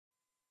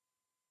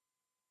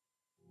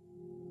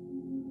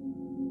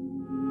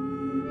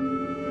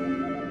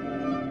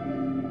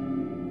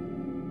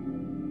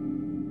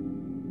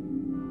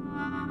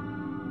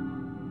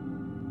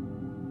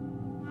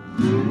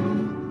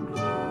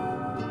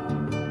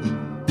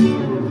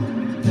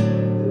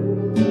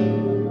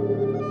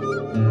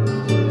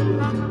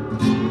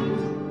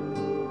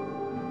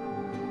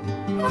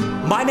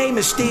name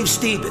is Steve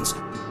Stevens,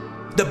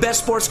 the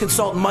best sports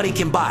consultant money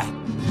can buy.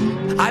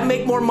 I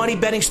make more money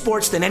betting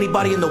sports than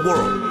anybody in the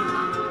world.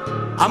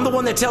 I'm the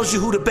one that tells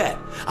you who to bet.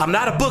 I'm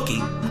not a bookie.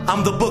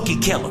 I'm the bookie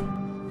killer.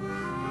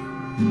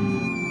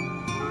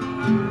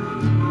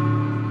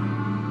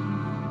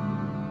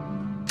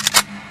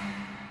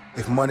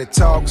 If money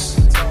talks,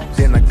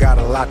 then I got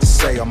a lot to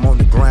say. I'm on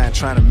the grind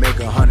trying to make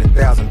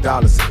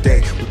 $100,000 a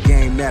day. The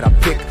game that I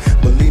pick,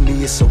 believe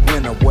me, it's a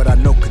winner. What I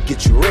know could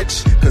get you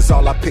rich, cause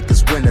all I pick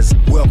is winners.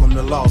 Welcome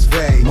to Las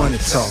Vegas. Money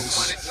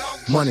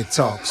talks, money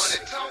talks.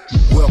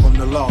 Welcome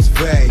to Las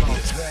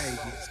Vegas.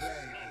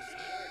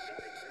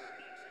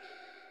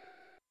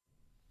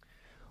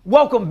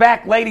 Welcome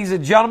back, ladies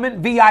and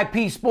gentlemen.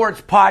 VIP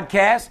Sports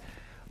Podcast.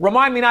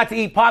 Remind me not to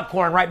eat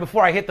popcorn right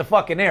before I hit the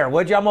fucking air,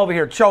 would you? I'm over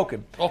here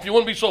choking. Well, if you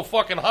wouldn't be so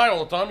fucking high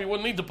all the time, you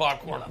wouldn't need the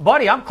popcorn.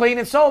 Buddy, I'm clean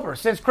and sober.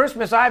 Since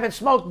Christmas, I haven't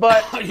smoked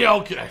but yeah,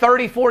 okay.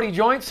 30, 40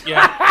 joints.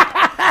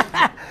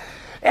 Yeah.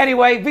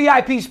 Anyway,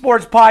 VIP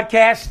Sports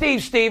Podcast.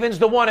 Steve Stevens,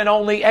 the one and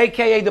only,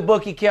 a.k.a. the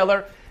Bookie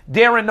Killer.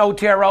 Darren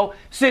Notero,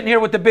 sitting here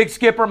with the Big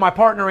Skipper, my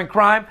partner in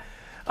crime.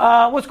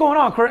 What's going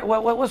on?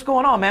 What's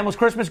going on, man? Was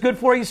Christmas good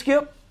for you,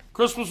 Skip?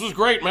 Christmas was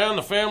great, man.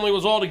 The family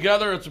was all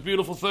together. It's a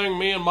beautiful thing.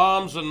 Me and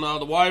moms and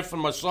the wife and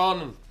my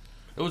son. And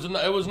it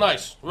was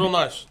nice. Real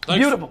nice.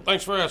 Beautiful.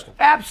 Thanks for asking.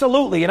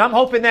 Absolutely. And I'm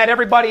hoping that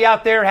everybody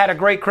out there had a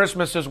great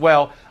Christmas as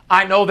well.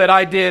 I know that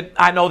I did.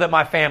 I know that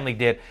my family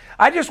did.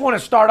 I just want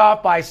to start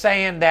off by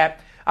saying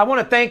that I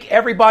want to thank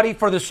everybody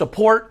for the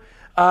support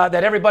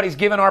that everybody's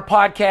given our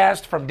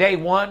podcast from day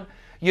one.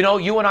 You know,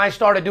 you and I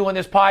started doing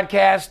this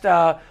podcast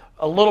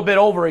a little bit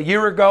over a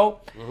year ago.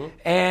 Mm-hmm.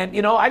 And,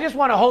 you know, I just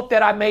want to hope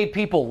that I made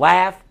people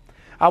laugh.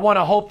 I want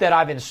to hope that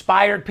I've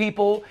inspired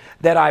people,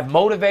 that I've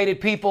motivated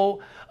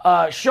people,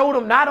 showed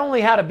them not only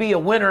how to be a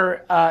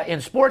winner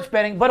in sports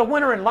betting, but a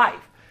winner in life.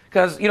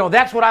 Because, you know,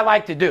 that's what I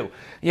like to do.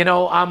 You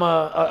know, I'm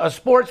a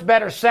sports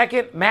bettor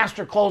second,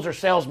 master closer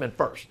salesman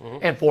first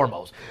and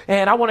foremost.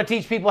 And I want to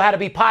teach people how to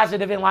be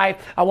positive in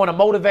life. I want to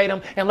motivate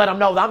them and let them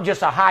know that I'm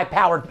just a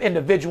high-powered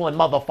individual and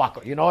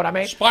motherfucker. You know what I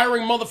mean?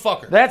 Inspiring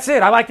motherfucker. That's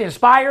it. I like to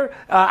inspire,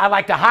 I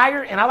like to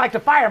hire, and I like to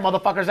fire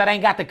motherfuckers that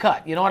ain't got the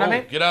cut. You know what I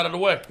mean? Get out of the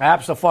way.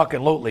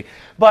 Absolutely.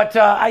 But,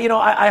 you know,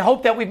 I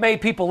hope that we've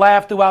made people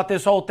laugh throughout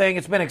this whole thing.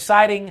 It's been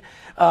exciting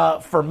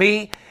for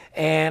me.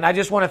 And I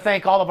just want to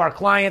thank all of our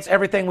clients,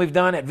 everything we've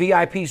done at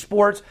VIP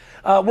Sports.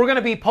 We're going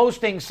to be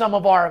posting some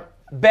of our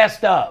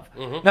best of.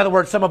 Mm-hmm. In other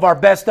words, some of our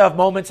best of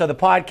moments of the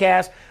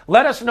podcast.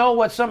 Let us know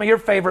what some of your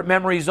favorite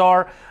memories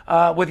are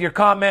with your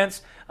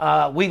comments.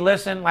 We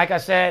listen, like I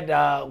said,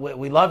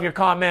 we love your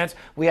comments.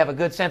 We have a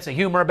good sense of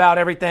humor about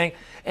everything.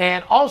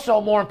 And also,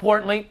 more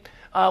importantly,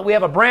 we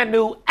have a brand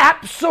new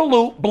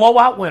absolute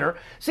blowout winner.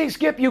 See,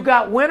 Skip, you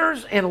got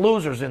winners and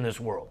losers in this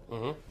world.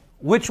 Mm-hmm.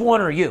 Which one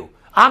are you?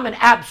 I'm an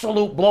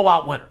absolute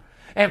blowout winner.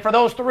 And for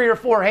those 3 or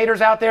 4 haters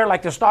out there,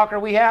 like the stalker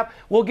we have,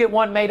 we'll get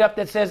one made up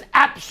that says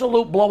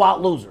absolute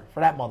blowout loser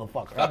for that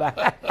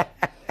motherfucker.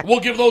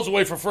 We'll give those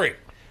away for free.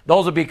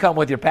 Those will come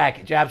with your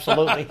package,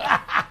 absolutely,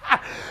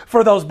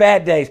 for those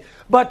bad days.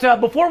 But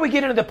before we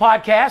get into the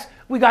podcast,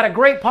 we got a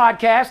great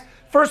podcast.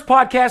 First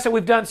podcast that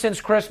we've done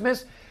since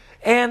Christmas.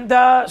 And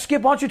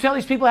Skip, why don't you tell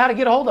these people how to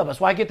get a hold of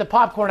us while I get the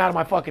popcorn out of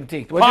my fucking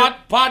teeth?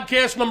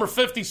 Podcast number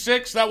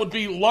 56, that would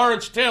be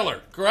Lawrence Taylor,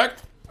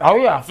 correct? Oh,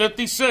 yeah.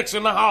 56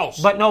 in the house.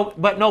 But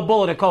no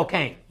bullet of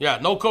cocaine. Yeah,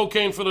 no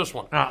cocaine for this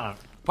one.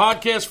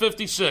 Podcast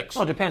 56.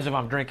 Well, it depends if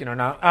I'm drinking or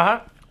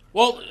not.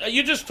 Well,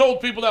 you just told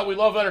people that we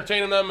love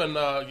entertaining them, and,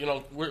 you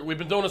know, we've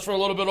been doing this for a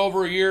little bit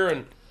over a year,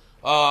 and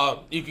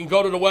you can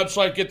go to the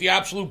website, get the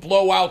Absolute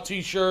Blowout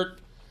T-shirt.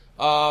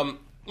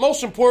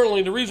 Most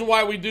importantly, the reason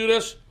why we do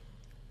this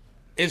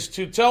is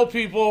to tell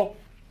people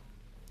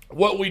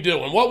what we do.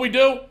 And what we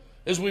do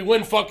is we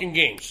win fucking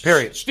games.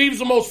 Period. Steve's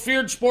the most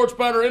feared sports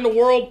bettor in the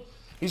world.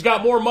 He's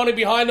got more money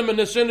behind him in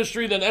this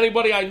industry than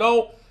anybody I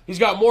know. He's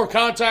got more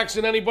contacts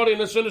than anybody in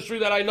this industry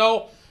that I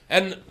know.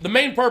 And the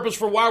main purpose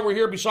for why we're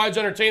here, besides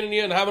entertaining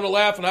you and having a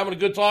laugh and having a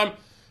good time,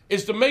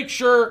 is to make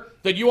sure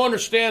that you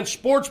understand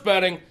sports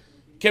betting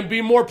can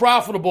be more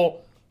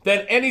profitable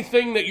than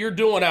anything that you're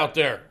doing out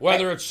there.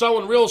 Whether it's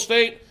selling real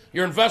estate,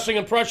 you're investing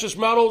in precious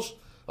metals,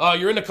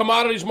 you're in the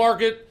commodities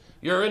market,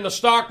 you're in the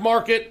stock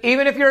market.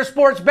 Even if you're a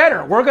sports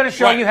bettor, we're going to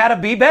show you how to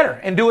be better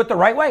and do it the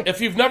right way.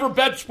 If you've never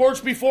bet sports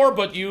before,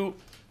 but you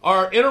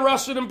are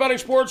interested in betting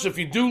sports, if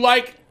you do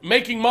like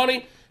making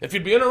money, if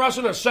you'd be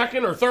interested in a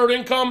second or third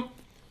income,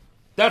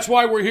 that's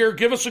why we're here.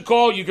 Give us a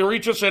call. You can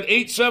reach us at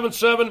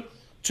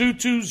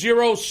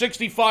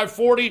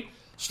 877-220-6540.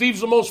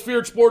 Steve's the most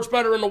feared sports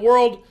bettor in the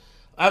world.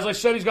 As I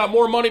said, he's got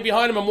more money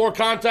behind him and more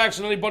contacts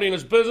than anybody in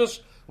his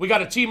business. We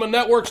got a team of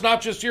networks, not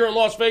just here in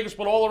Las Vegas,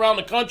 but all around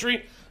the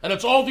country. And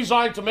it's all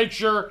designed to make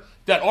sure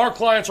that our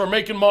clients are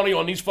making money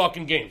on these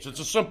fucking games. It's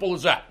as simple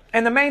as that.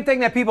 And the main thing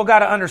that people got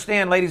to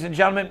understand, ladies and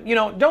gentlemen, you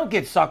know, don't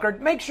get suckered.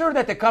 Make sure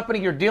that the company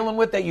you're dealing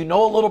with, that you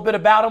know a little bit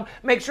about them,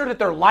 make sure that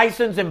they're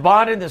licensed and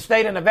bonded in the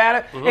state of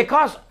Nevada. Mm-hmm. It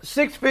costs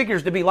 6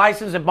 figures to be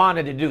licensed and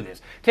bonded to do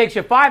this. Takes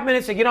you 5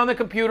 minutes to get on the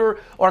computer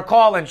or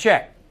call and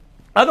check.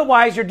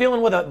 Otherwise, you're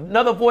dealing with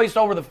another voice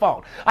over the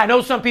phone. I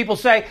know some people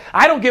say,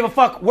 I don't give a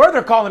fuck where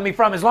they're calling me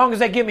from as long as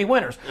they give me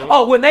winners.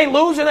 Oh, when they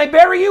lose and they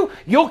bury you,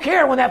 you'll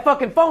care when that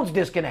fucking phone's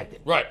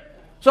disconnected. Right.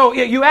 So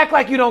you act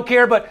like you don't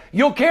care, but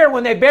you'll care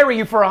when they bury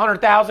you for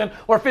 $100,000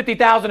 or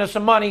 $50,000 of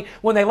some money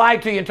when they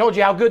lied to you and told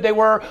you how good they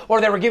were, or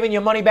they were giving you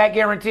a money back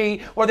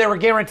guarantee, or they were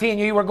guaranteeing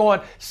you were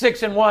going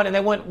 6-1 and they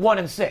went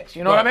 1-6.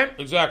 You know what I mean?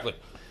 Exactly.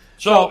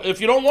 So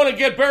if you don't want to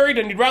get buried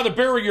and you'd rather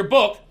bury your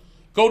book,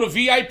 go to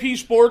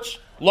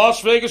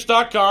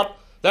VIPSportsLasVegas.com.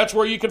 That's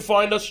where you can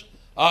find us.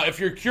 If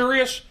you're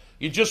curious,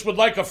 you just would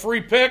like a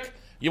free pick,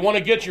 you want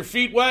to get your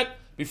feet wet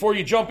before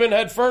you jump in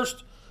head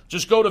first,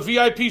 just go to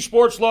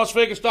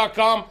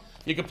VIPSportsLasVegas.com.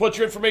 You can put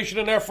your information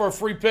in there for a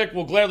free pick.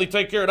 We'll gladly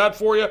take care of that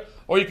for you.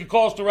 Or you can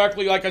call us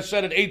directly, like I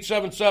said, at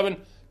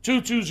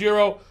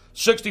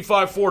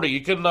 877-220-6540.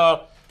 You can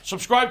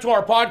subscribe to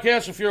our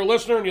podcast if you're a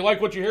listener and you like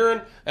what you're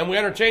hearing and we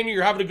entertain you,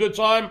 you're having a good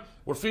time,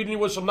 we're feeding you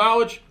with some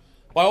knowledge.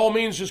 By all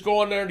means, just go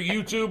on there to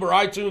YouTube or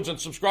iTunes and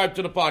subscribe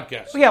to the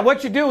podcast. Yeah,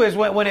 what you do is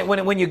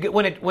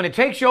when it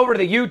takes you over to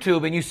the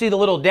YouTube and you see the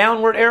little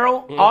downward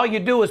arrow, all you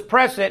do is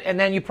press it and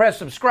then you press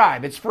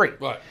subscribe. It's free.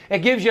 Right. It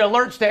gives you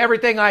alerts to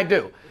everything I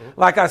do.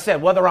 Like I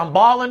said, whether I'm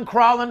balling,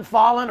 crawling,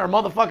 falling, or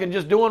motherfucking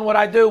just doing what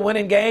I do,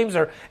 winning games,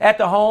 or at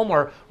the home,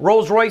 or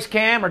Rolls Royce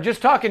cam, or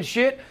just talking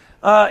shit,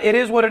 it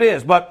is what it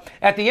is. But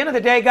at the end of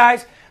the day,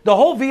 guys, the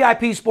whole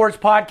VIP Sports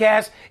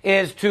Podcast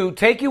is to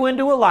take you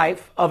into a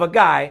life of a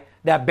guy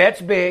that bets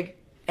big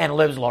and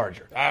lives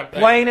larger.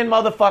 Plain and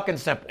motherfucking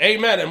simple.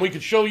 Amen. And we can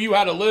show you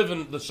how to live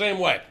in the same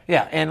way.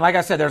 Yeah, and like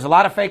I said, there's a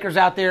lot of fakers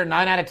out there.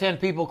 9 out of 10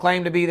 people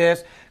claim to be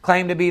this,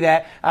 claim to be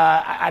that.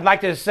 I'd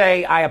like to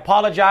say I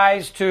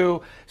apologize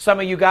to some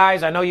of you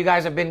guys. I know you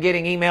guys have been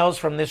getting emails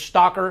from this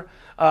stalker,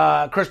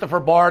 Christopher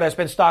Bard, that's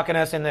been stalking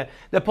us, and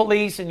the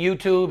police and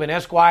YouTube and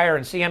Esquire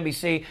and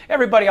CNBC.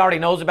 Everybody already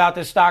knows about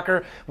this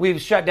stalker. We've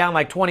shut down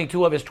like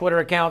 22 of his Twitter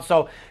accounts.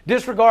 So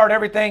disregard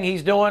everything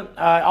he's doing.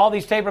 All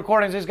these tape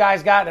recordings this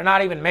guy's got, they're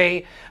not even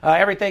me.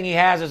 Everything he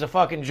has is a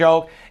fucking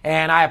joke.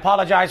 And I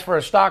apologize for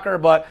a stalker,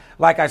 but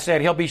like I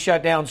said, he'll be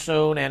shut down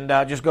soon, and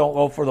just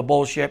go for the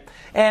bullshit.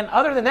 And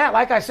other than that,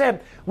 like I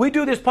said, we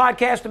do this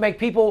podcast to make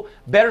people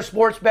better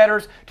sports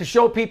bettors, to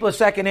show people a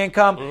second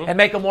income, and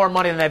make them more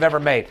money than they've ever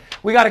made.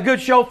 We got a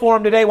good show for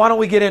them today. Why don't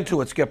we get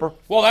into it, Skipper?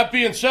 Well, that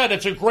being said,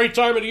 it's a great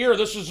time of the year.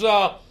 This is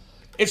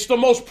it's the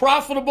most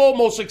profitable,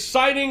 most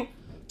exciting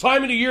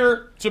time of the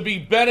year to be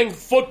betting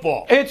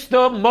football. It's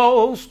the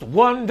most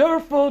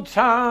wonderful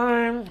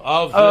time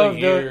of the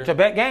year to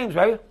bet games,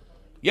 baby.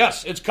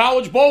 Yes, it's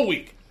College Bowl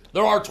week.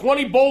 There are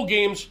 20 bowl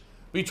games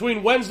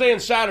between Wednesday and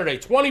Saturday.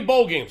 20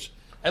 bowl games.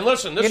 And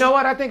listen, you know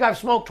what? I think I've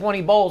smoked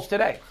 20 bowls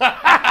today. We're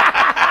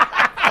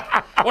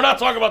not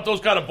talking about those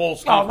kind of bowls,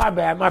 Steve. Oh, my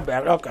bad.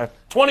 Okay.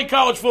 20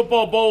 college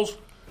football bowls.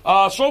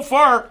 So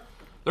far,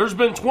 there's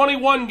been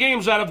 21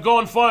 games that have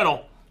gone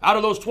final. Out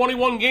of those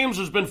 21 games,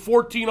 there's been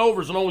 14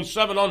 overs and only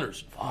 7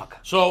 unders. Fuck.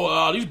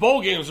 So these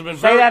bowl games have been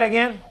Say that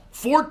again?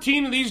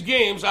 14 of these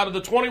games, out of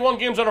the 21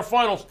 games that are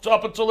finals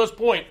up until this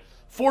point,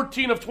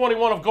 14 of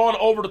 21 have gone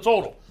over the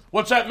total.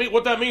 What's that mean?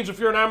 What that means if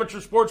you're an amateur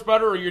sports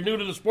bettor or you're new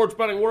to the sports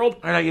betting world?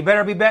 I know, you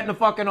better be betting the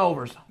fucking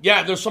overs.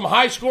 Yeah, there's some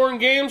high-scoring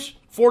games,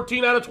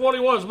 14 out of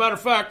 21. As a matter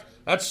of fact,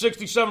 that's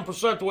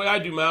 67% the way I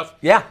do math.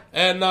 Yeah.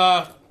 And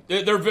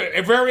they're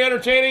very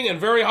entertaining and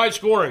very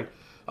high-scoring.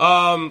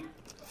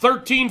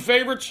 13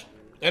 favorites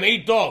and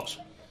 8 dogs.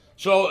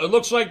 So it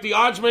looks like the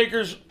odds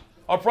makers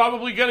are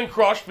probably getting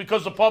crushed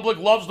because the public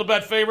loves to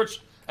bet favorites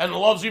and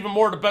loves even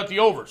more to bet the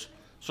overs.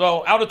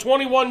 So out of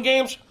 21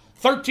 games,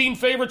 13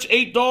 favorites,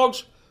 8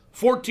 dogs,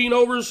 14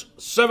 overs,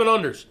 7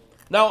 unders.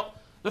 Now,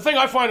 the thing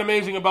I find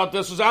amazing about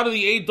this is out of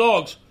the 8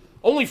 dogs,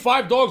 only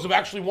 5 dogs have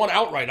actually won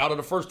outright out of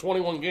the first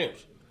 21 games.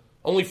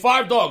 Only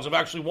 5 dogs have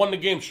actually won the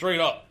game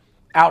straight up.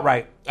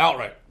 Outright.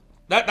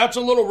 That's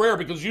a little rare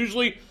because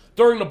usually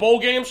during the bowl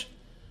games,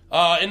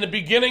 in the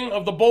beginning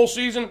of the bowl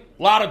season,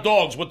 a lot of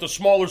dogs with the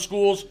smaller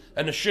schools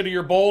and the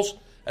shittier bowls.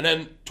 And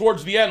then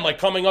towards the end, like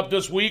coming up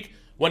this week,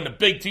 when the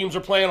big teams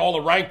are playing, all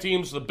the ranked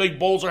teams, the big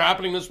bowls are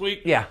happening this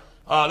week. Yeah.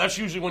 That's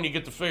usually when you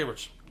get the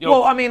favorites. You know,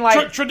 well, I mean,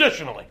 like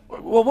traditionally.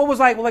 Well, what was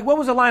what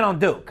was the line on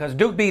Duke? Because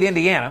Duke beat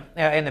Indiana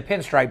in the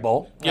Pinstripe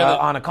Bowl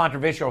on a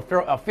controversial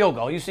field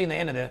goal. You've seen the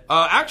end of it.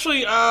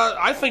 Actually,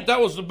 I think that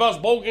was the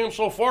best bowl game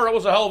so far. That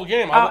was a hell of a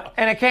game.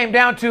 And it came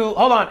down to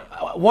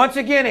once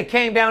again, it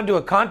came down to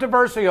a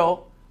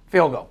controversial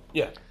field goal.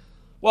 Yeah.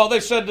 Well,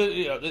 they said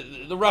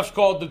the refs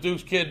called the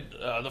Duke's kid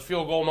the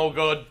field goal no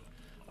good.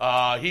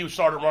 He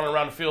started running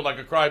around the field like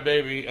a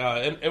crybaby.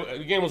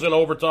 And the game was in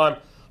overtime.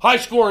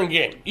 High-scoring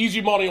game.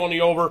 Easy money on the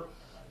over.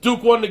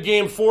 Duke won the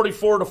game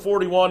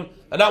 44-41,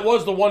 and that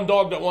was the one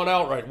dog that won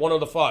outright, one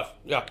of the 5.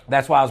 Yeah.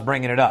 That's why I was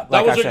bringing it up.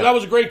 That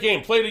was a great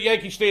game. Played at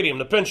Yankee Stadium,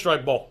 the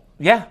Pinstripe Bowl.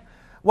 Yeah.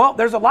 Well,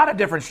 there's a lot of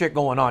different shit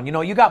going on. You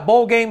know, you got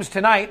bowl games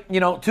tonight. You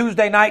know,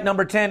 Tuesday night,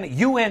 number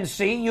 10, UNC,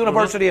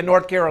 University of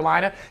North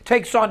Carolina,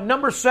 takes on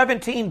number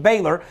 17,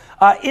 Baylor,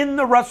 in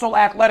the Russell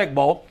Athletic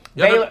Bowl.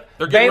 Yeah,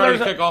 they're getting ready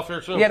to kick off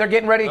here soon. Yeah, they're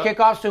getting ready to kick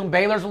off soon.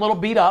 Baylor's a little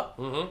beat up.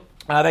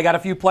 They got a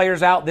few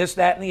players out, this,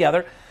 that, and the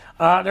other.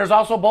 There's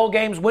also bowl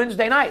games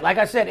Wednesday night. Like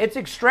I said, it's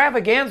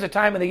extravaganza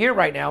time of the year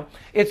right now.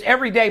 It's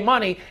everyday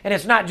money, and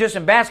it's not just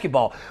in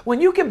basketball.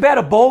 When you can bet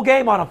a bowl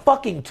game on a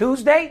fucking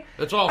Tuesday,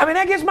 that's awesome. I mean,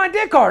 that gets my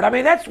dick hard. I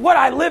mean, that's what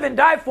I live and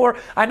die for.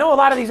 I know a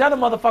lot of these other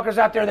motherfuckers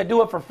out there that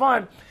do it for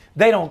fun,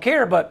 they don't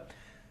care, but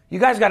you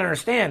guys got to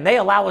understand, they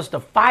allow us to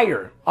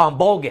fire on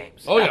bowl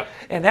games. Oh, yeah.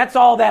 And that's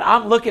all that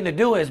I'm looking to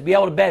do is be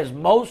able to bet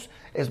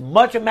as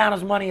much amount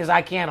of money as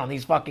I can on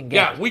these fucking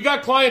games. Yeah, we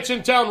got clients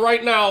in town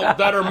right now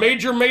that are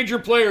major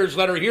players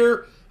that are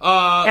here.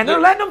 And they're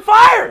letting them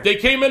fire. They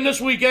came in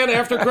this weekend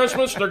after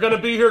Christmas. They're going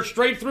to be here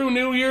straight through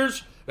New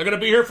Year's. They're going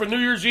to be here for New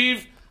Year's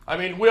Eve. I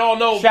mean, we all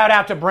know. Shout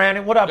out to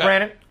Brandon. What up,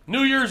 Brandon?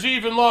 New Year's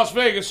Eve in Las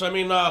Vegas. I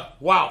mean,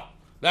 wow.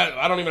 That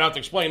I don't even have to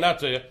explain that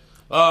to you.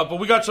 But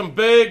we got some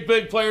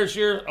big players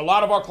here. A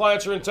lot of our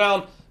clients are in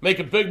town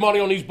making big money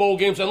on these bowl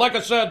games. And like I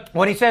said...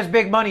 When he says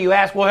big money, you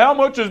ask, well, how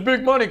much is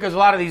big money? Because a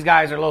lot of these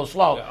guys are a little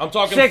slow. Yeah, I'm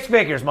talking... 6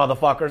 figures,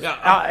 motherfuckers.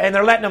 Yeah, and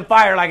they're letting them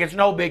fire like it's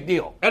no big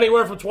deal.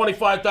 Anywhere from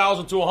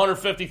 $25,000 to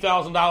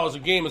 $150,000 a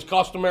game is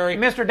customary.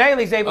 Mr.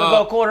 Daly's able to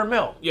go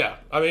 $250,000. Yeah,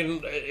 I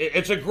mean,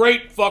 it's a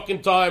great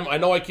fucking time. I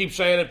know I keep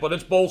saying it, but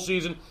it's bowl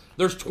season.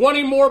 There's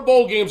 20 more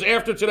bowl games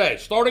after today.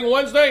 Starting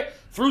Wednesday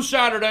through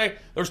Saturday,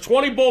 there's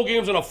 20 bowl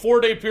games in a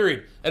 4-day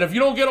period. And if you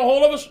don't get a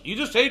hold of us, you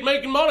just hate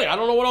making money. I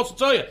don't know what else to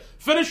tell you.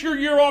 Finish your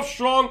year off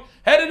strong.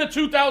 Head into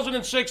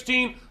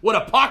 2016 with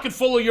a pocket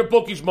full of your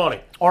bookies' money.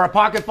 Or a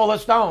pocket full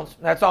of stones.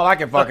 That's all I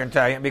can fucking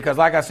tell you. Because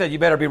like I said, you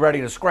better be ready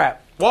to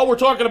scrap. While we're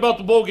talking about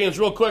the bowl games,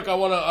 real quick, I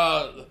want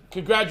to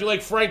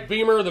congratulate Frank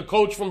Beamer, the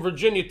coach from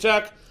Virginia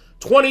Tech.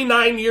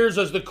 29 years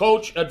as the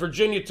coach at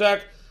Virginia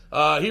Tech.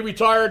 He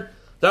retired.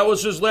 That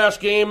was his last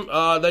game.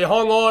 They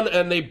hung on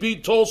and they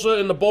beat Tulsa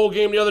in the bowl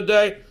game the other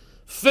day.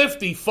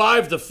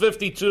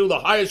 55-52, the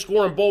highest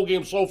scoring bowl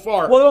game so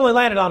far. Well, it only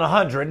landed on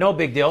 100. No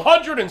big deal.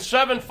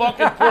 107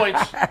 fucking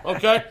points.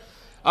 Okay.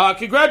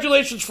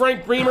 Congratulations,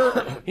 Frank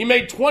Beamer. He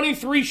made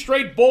 23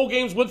 straight bowl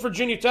games with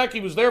Virginia Tech. He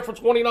was there for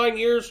 29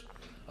 years.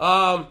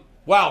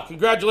 Wow,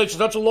 congratulations.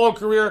 That's a long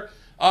career.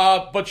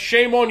 But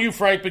shame on you,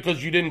 Frank,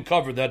 because you didn't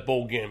cover that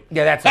bowl game.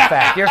 Yeah, that's a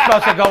fact. You're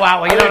supposed to go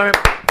out with, you know what I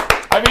mean?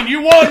 I mean,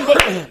 you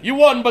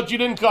won, but you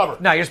didn't cover.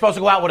 No, you're supposed to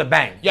go out with a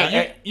bang.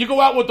 Yeah, you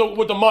go out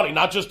with the money,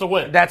 not just the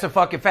win. That's a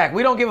fucking fact.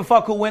 We don't give a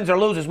fuck who wins or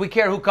loses. We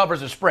care who covers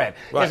the spread.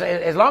 Right.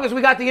 As long as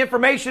we got the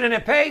information and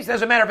it pays,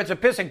 doesn't matter if it's a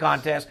pissing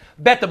contest.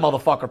 Bet the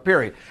motherfucker,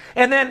 period.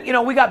 And then,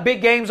 we got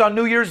big games on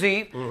New Year's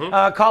Eve.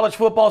 Mm-hmm. College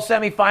football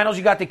semifinals.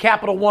 You got the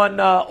Capital One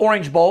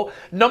Orange Bowl.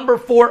 Number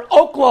 4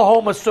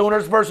 Oklahoma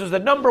Sooners versus the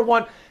number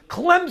 1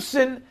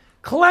 Clemson.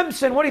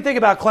 Clemson. What do you think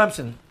about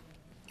Clemson?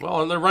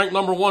 Well, and they're ranked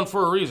number 1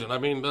 for a reason. I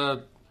mean,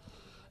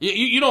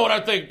 you know what I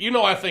think.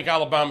 I think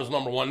Alabama's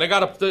number 1. They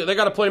got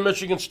to play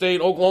Michigan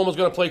State. Oklahoma's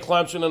going to play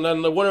Clemson, and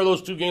then the winner of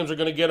those 2 games are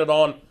going to get it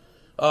on.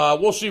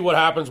 We'll see what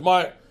happens.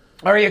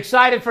 Are you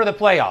excited for the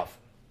playoff?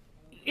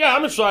 Yeah,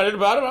 I'm excited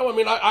about it. I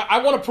mean,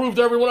 I want to prove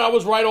to everyone I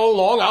was right all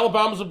along.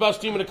 Alabama's the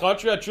best team in the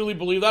country. I truly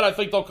believe that. I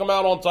think they'll come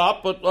out on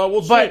top, but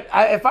we'll see. But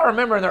if I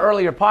remember in the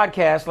earlier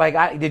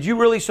podcast, did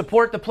you really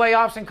support the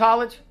playoffs in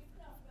college?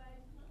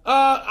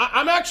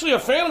 I'm actually a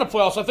fan of the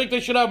playoffs. I think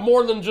they should have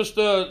more than just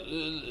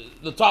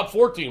the top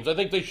 4 teams. I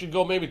think they should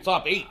go maybe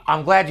top 8.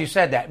 I'm glad you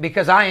said that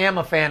because I am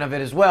a fan of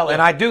it as well,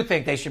 and I do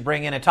think they should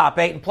bring in a top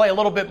 8 and play a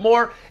little bit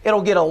more.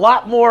 It'll get a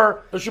lot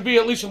more. There should be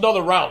at least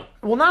another round.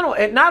 Well,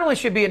 not only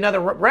should be another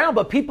round,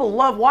 but people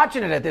love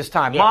watching it at this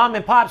time. Yeah. Mom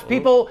and pops,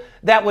 people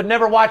that would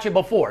never watch it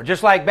before.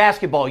 Just like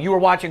basketball, you were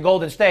watching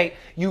Golden State.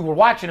 You were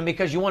watching them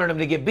because you wanted them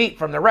to get beat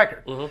from the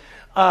record.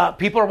 Mm-hmm.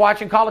 People are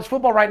watching college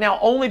football right now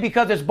only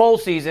because it's bowl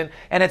season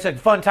and it's a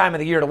fun time of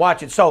the year to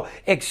watch it. So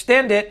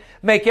extend it,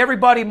 make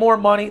everybody more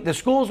money. The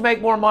schools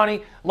make more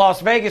money.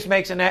 Las Vegas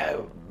makes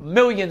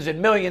millions and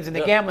millions, and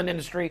the gambling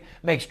industry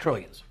makes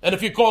trillions. And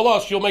if you call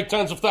us, you'll make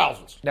tens of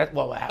thousands.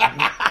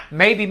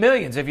 Maybe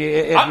millions if you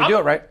do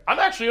it right. I'm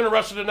actually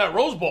interested in that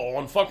Rose Bowl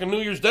on fucking New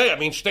Year's Day. I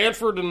mean,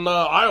 Stanford and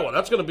Iowa.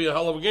 That's going to be a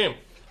hell of a game.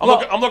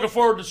 I'm looking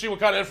forward to see what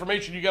kind of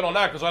information you get on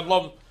that because I'd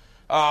love.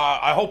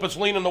 I hope it's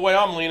leaning the way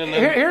I'm leaning.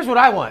 Here's what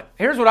I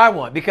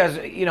want because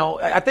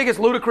I think it's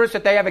ludicrous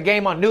that they have a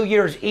game on New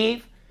Year's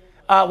Eve.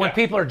 When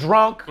people are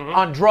drunk,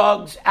 on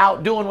drugs,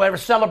 out doing whatever,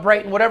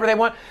 celebrating, whatever they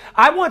want.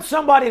 I want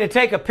somebody to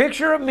take a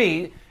picture of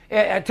me.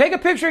 Take a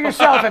picture of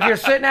yourself if you're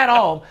sitting at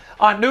home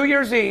on New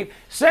Year's Eve.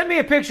 Send me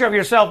a picture of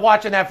yourself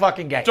watching that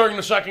fucking game. During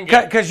the second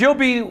game. Because you'll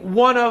be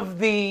one of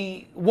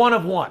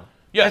one.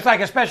 Yeah. It's like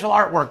a special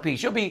artwork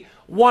piece. You'll be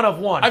one of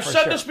one. I've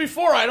said this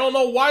before. I don't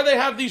know why they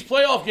have these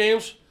playoff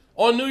games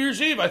on New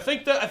Year's Eve. I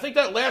think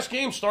that last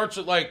game starts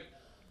at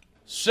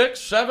 6,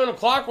 7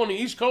 o'clock on the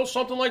East Coast,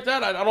 something like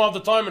that. I don't have the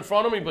time in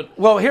front of me, but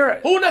who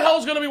in the hell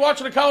is going to be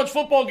watching a college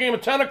football game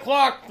at 10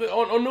 o'clock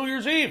on New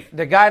Year's Eve?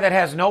 The guy that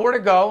has nowhere to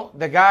go,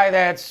 the guy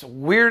that's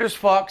weird as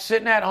fuck,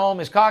 sitting at home,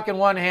 his cock in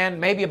one hand,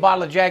 maybe a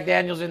bottle of Jack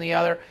Daniels in the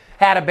other,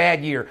 had a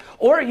bad year.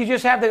 Or you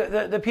just have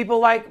the people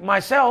like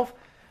myself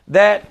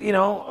that,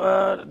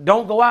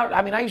 don't go out.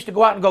 I mean, I used to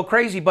go out and go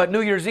crazy, but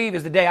New Year's Eve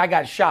is the day I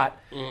got shot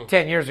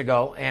 10 years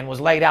ago and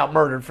was laid out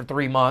murdered for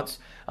 3 months.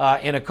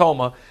 in a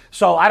coma.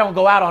 So I don't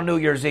go out on New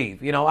Year's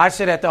Eve. You know, I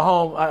sit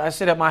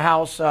at my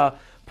house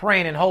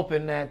praying and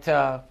hoping that,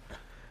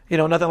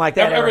 nothing like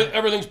that.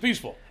 Everything's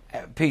peaceful.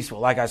 Peaceful,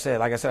 like I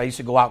said, I used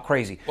to go out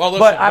crazy. Well,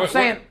 listen, but I'm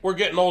saying we're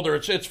getting older.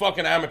 It's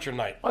fucking amateur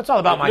night. Well, it's all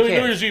about my kids. New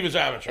Year's Eve is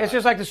amateur. It's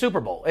just like the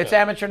Super Bowl. It's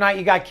amateur night.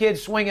 You got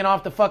kids swinging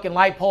off the fucking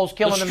light poles,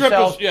 killing the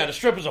themselves. The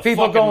strip is a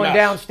people fucking going mess.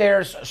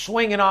 downstairs,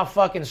 swinging off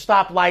fucking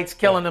stoplights,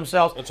 killing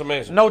themselves. It's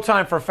amazing. No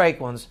time for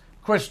fake ones.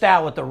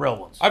 Cristal with the real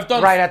ones. I've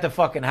done right at the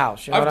fucking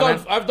house. You know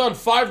I've done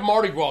 5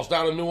 Mardi Gras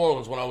down in New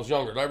Orleans when I was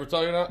younger. Did I ever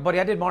tell you that? Buddy,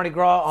 I did Mardi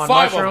Gras on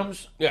 5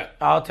 mushrooms. Yeah.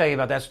 I'll tell you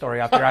about that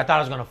story out there. I thought I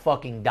was going to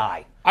fucking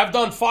die. I've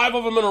done 5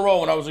 of them in a row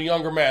when I was a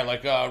younger man,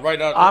 like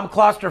right out. I'm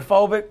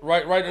claustrophobic.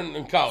 Right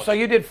in college. So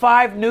you did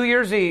 5 New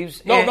Year's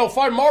Eves. No,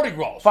 5 Mardi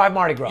Gras. 5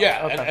 Mardi Gras.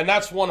 Yeah, okay. and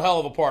that's one hell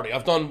of a party.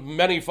 I've done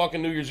many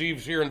fucking New Year's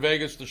Eves here in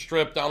Vegas, the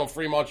Strip, down on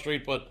Fremont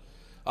Street, but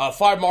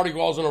 5 Mardi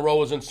Gras in a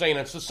row is insane.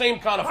 It's the same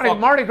kind of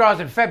Mardi Gras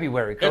is in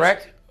February,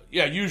 correct?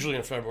 Yeah, usually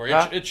in February.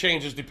 It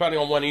changes depending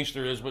on when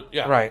Easter is, but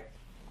yeah. Right.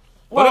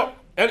 Well,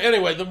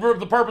 anyway,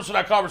 the purpose of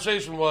that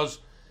conversation was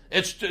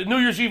New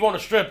Year's Eve on the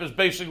Strip is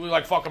basically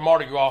like fucking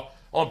Mardi Gras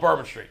on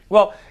Bourbon Street.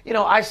 Well,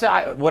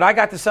 what I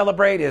got to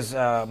celebrate is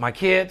my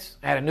kids.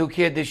 I had a new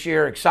kid this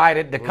year,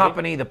 excited. The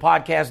company, the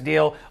podcast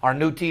deal, our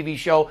new TV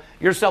show.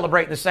 You're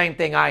celebrating the same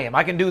thing I am.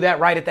 I can do that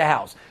right at the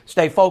house.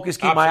 Stay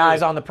focused, keep my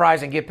eyes on the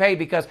prize, and get paid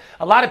because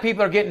a lot of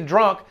people are getting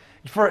drunk.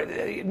 For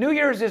New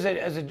Year's is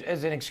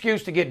an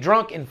excuse to get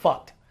drunk and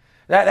fucked.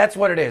 That's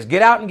what it is.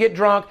 Get out and get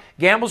drunk,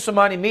 gamble some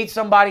money, meet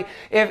somebody.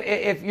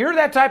 If you're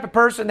that type of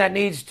person that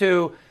needs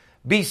to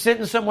be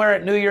sitting somewhere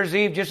at New Year's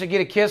Eve just to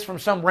get a kiss from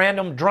some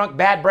random drunk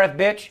bad breath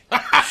bitch,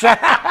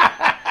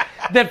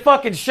 then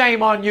fucking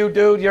shame on you,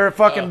 dude. You're a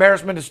fucking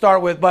embarrassment to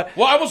start with. But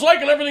I was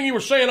liking everything you were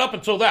saying up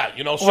until that.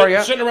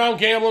 Sitting around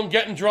gambling,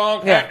 getting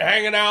drunk,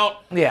 hanging out.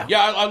 Yeah,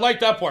 I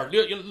like that part.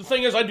 The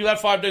thing is, I do that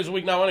 5 days a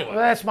week now anyway. Well,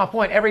 that's my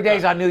point. Every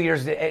day's on New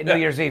Year's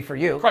Eve for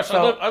you. Christ,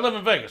 I live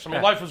in Vegas. I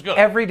mean, life is good.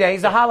 Every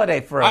day's a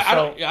holiday for us. I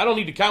don't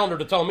need the calendar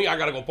to tell me I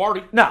got to go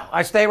party. No,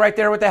 I stay right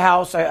there with the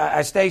house.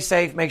 I stay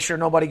safe, make sure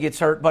nobody gets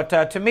hurt.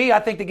 But to me, I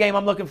think the game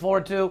I'm looking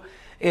forward to,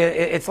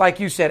 it's like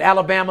you said,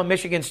 Alabama,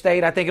 Michigan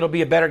State. I think it'll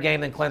be a better game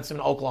than Clemson,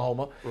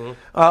 Oklahoma.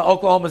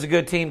 Oklahoma's a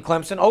good team.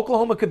 Clemson.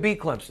 Oklahoma could beat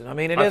Clemson. I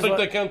mean, I think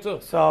they can too.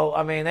 So,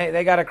 I mean,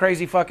 they got a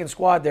crazy fucking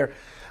squad there.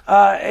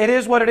 It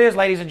is what it is,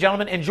 ladies and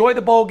gentlemen. Enjoy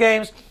the bowl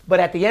games, but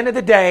at the end of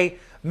the day,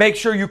 make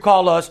sure you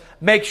call us.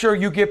 Make sure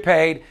you get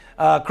paid.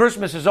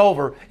 Christmas is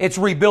over. It's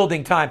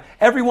rebuilding time.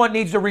 Everyone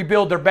needs to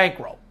rebuild their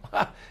bankroll.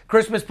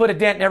 Christmas put a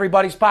dent in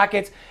everybody's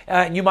pockets,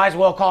 and you might as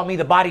well call me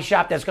the body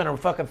shop that's going to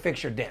fucking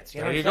fix your dents.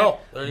 You know there you go.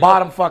 There you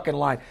Bottom fucking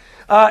line.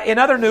 In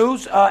other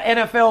news,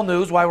 NFL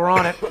news, while we're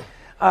on it,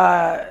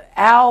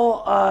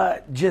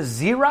 Al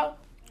Jazeera.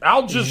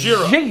 Al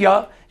Jazeera.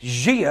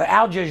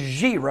 Al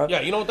Jazeera.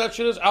 Yeah, you know what that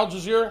shit is? Al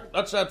Jazeera.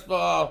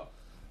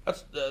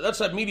 That's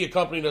that media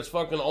company that's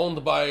fucking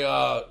owned by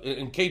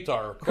in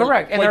Qatar.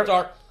 Correct.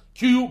 Qatar.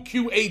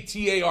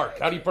 Qatar.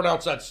 How do you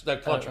pronounce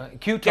that country?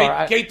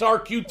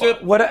 Qatar.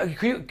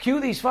 Q-tip.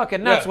 Q these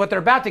fucking nuts. Yeah. What they're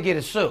about to get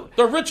is sued.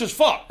 They're rich as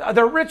fuck.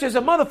 They're rich as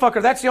a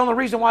motherfucker. That's the only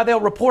reason why they'll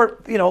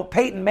report,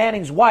 Peyton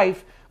Manning's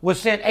wife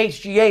was sent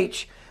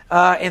HGH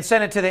and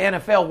sent it to the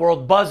NFL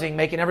world buzzing,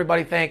 making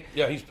everybody think.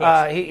 Yeah, he's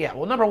pissed.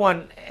 Well, number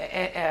one,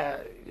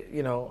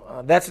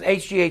 that's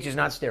HGH is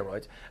not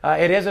steroids.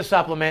 It is a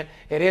supplement.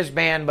 It is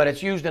banned, but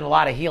it's used in a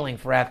lot of healing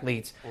for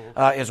athletes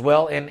as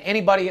well. And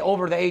anybody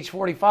over the age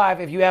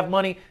 45, if you have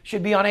money,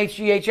 should be on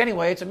HGH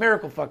anyway. It's a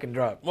miracle fucking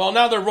drug. Well,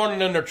 now they're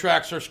running in their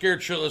tracks. They're scared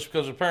shitless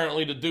because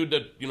apparently the dude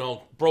that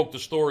broke the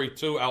story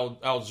to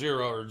Al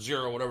Zero or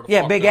Zero, whatever.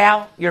 Yeah, Big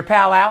Al, your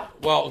pal Al.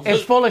 Well,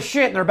 it's full of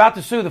shit, and they're about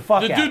to sue the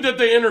fuck out. The dude that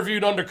they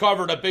interviewed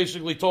undercover that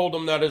basically told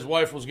them that his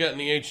wife was getting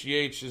the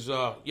HGH is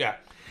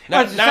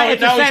Now, it's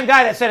the same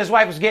guy that said his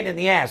wife was getting it in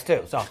the ass,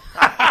 too. So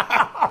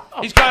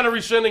he's kind of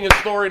rescinding his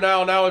story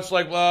now. Now it's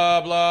like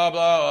blah, blah,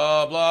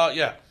 blah, blah.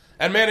 Yeah.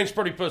 And Manning's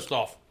pretty pissed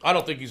off. I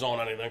don't think he's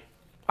on anything.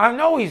 I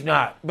know he's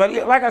not. But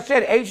like I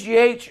said,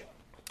 HGH,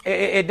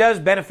 it does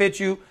benefit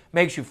you,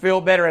 makes you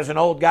feel better as an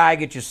old guy,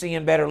 get you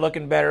seeing better,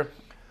 looking better,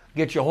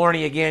 get you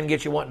horny again,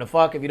 get you wanting to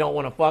fuck if you don't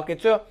want to fuck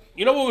it, too.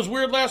 You know what was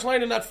weird last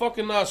night in that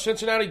fucking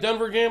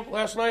Cincinnati-Denver game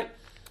last night?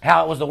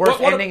 How it was the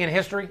worst ending in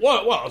history?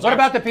 What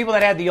about the people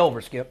that had the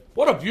over, Skip?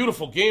 What a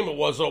beautiful game it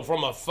was, though,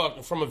 from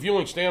a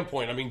viewing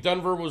standpoint. I mean,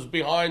 Denver was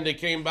behind. They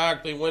came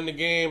back. They win the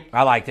game.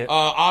 I liked it.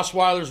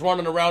 Osweiler's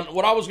running around.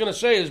 What I was going to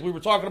say is we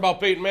were talking about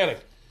Peyton Manning.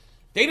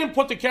 They didn't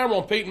put the camera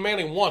on Peyton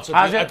Manning once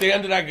at the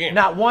end of that game.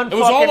 Not one. It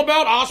was all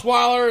about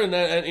Osweiler and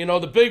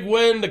the big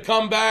win, the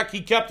comeback. He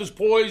kept his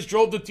poise,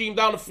 drove the team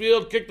down the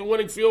field, kicked the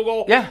winning field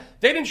goal. Yeah.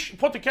 They didn't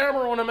put the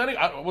camera on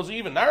him. Was he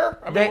even there?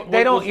 I mean,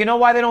 they don't. You know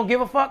why they don't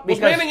give a fuck? Because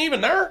was Manning even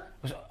there?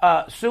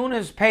 Soon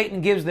as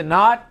Peyton gives the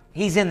nod,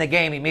 he's in the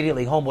game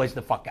immediately. Homeboys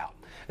the fuck out.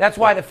 That's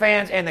why the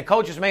fans and the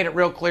coaches made it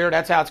real clear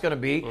that's how it's going to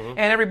be. Mm-hmm.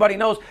 And everybody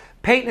knows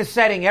Peyton is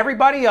setting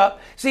everybody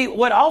up. See,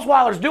 what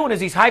Osweiler's doing is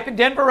he's hyping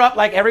Denver up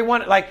like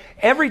everyone, like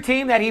every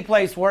team that he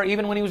plays for,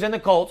 even when he was in the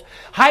Colts.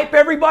 Hype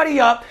everybody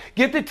up,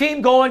 get the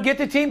team going, get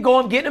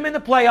them in the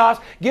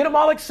playoffs, get them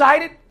all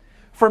excited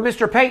for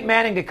Mr. Peyton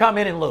Manning to come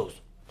in and lose.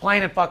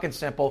 Plain and fucking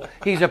simple.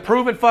 He's a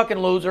proven fucking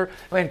loser.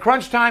 In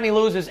crunch time, he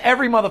loses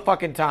every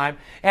motherfucking time,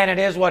 and it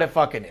is what it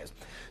fucking is.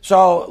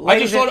 So, I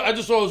just thought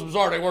it was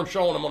bizarre. They weren't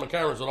showing him on the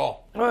cameras at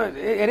all. Well,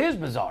 it is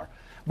bizarre.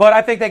 But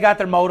I think they got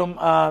their modem.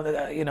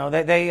 They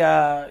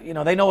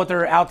know what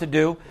they're out to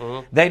do.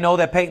 Mm-hmm. They know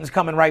that Peyton's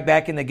coming right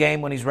back in the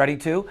game when he's ready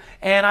to.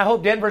 And I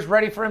hope Denver's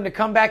ready for him to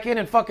come back in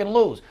and fucking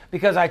lose.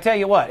 Because I tell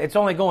you what, it's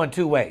only going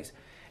two ways.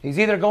 He's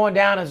either going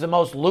down as the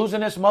most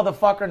losingest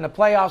motherfucker in the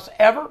playoffs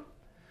ever,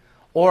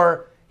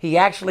 or he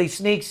actually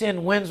sneaks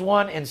in, wins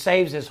one, and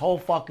saves his whole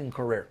fucking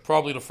career.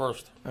 Probably the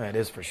first. It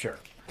is for sure.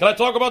 Can I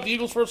talk about the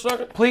Eagles for a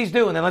second? Please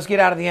do, and then let's get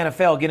out of the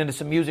NFL, get into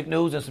some music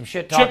news and some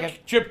shit talking.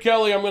 Chip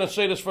Kelly, I'm going to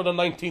say this for the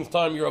 19th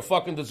time. You're a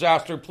fucking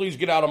disaster. Please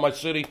get out of my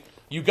city.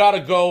 You got to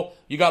go.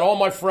 You got all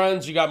my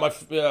friends. You got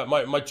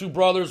my two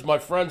brothers, my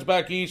friends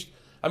back east.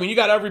 I mean, you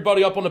got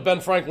everybody up on the Ben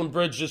Franklin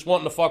Bridge just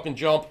wanting to fucking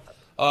jump.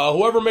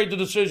 Whoever made the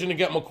decision to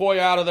get McCoy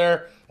out of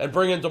there and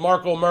bring in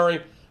DeMarco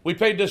Murray, we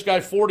paid this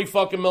guy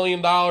 $40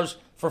 million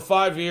for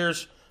 5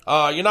 years.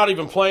 You're not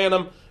even playing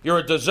him. You're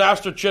a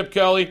disaster, Chip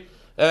Kelly.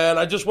 And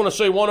I just want to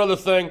say one other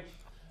thing.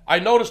 I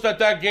noticed at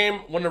that game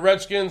when the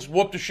Redskins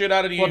whooped the shit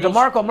out of the Eagles.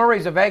 Well, DeMarco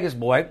Murray's a Vegas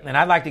boy, and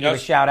I'd like to give a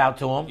shout-out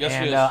to him. Yes,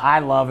 and he is. I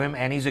love him,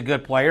 and he's a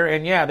good player.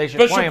 And, yeah, they should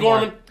Bishop play him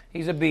Gorman. more.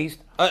 He's a beast.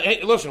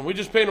 Hey, listen, we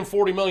just paid him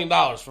 $40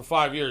 million for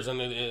 5 years,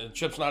 and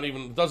Chip's doesn't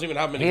even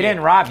have many He games.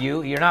 didn't rob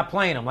you. You're not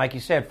playing him. Like you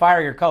said,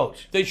 fire your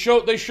coach. They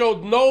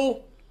showed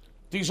no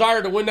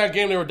desire to win that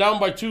game. They were down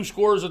by 2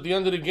 scores at the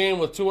end of the game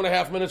with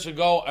 2.5 minutes to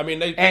go. I mean,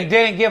 they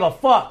didn't give a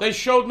fuck. They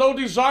showed no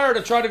desire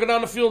to try to go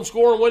down the field and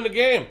score and win the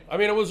game. I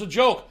mean, it was a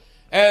joke.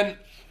 And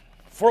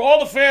for all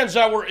the fans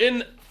that were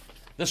in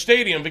the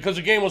stadium, because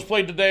the game was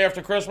played the day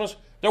after Christmas,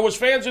 there was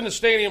fans in the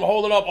stadium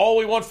holding up, all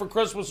we want for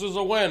Christmas is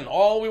a win.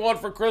 All we want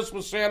for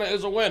Christmas, Santa,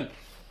 is a win.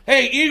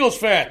 Hey, Eagles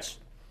fans,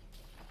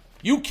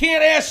 you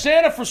can't ask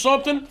Santa for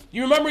something.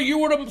 You remember you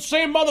were the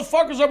same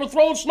motherfuckers that were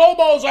throwing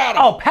snowballs at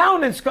him. Oh,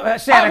 pounding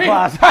Santa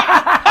Claus.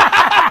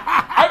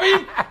 I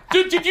mean,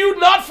 did you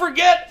not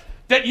forget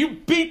that you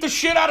beat the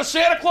shit out of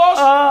Santa Claus?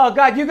 Oh,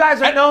 God, you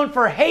guys are known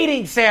for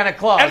hating Santa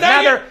Claus. And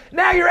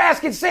now you're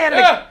asking Santa.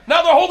 Yeah,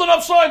 now they're holding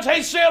up signs,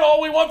 hey, Santa,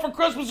 all we want for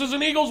Christmas is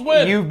an Eagles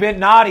win. You've been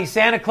naughty.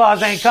 Santa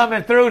Claus ain't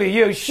coming through to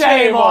you.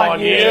 Shame on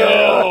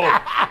you.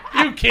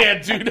 You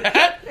can't do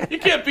that. You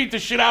can't beat the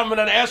shit out of him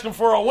and then ask him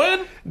for a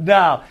win.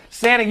 No.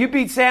 Santa, you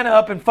beat Santa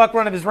up and fuck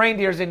one of his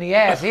reindeers in the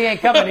ass. He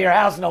ain't coming to your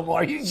house no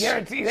more. You can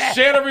guarantee that.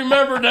 Santa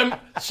remembered them.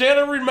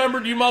 Santa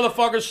remembered you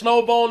motherfuckers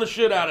snowballing the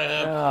shit out of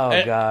him.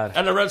 Oh, God.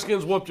 And the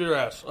Redskins whooped your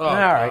ass. Oh, all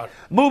right. God.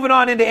 Moving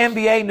on into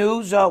NBA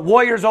news.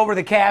 Warriors over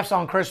the Cavs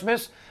on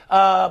Christmas,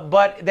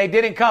 but they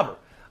didn't cover.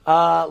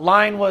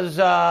 Line was,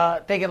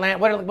 what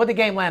did the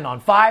game land on?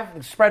 5?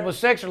 The spread was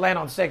 6, or land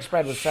on 6,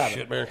 spread was 7?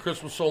 Shit, man.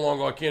 Christmas so long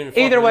ago, I can't even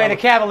Either way, remember.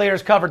 the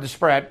Cavaliers covered the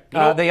spread.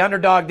 The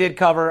underdog did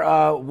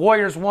cover.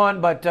 Warriors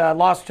won, but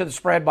lost to the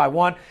spread by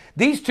 1.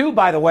 These two,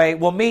 by the way,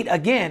 will meet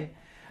again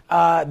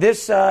You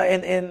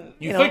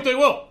think they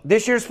will?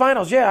 This year's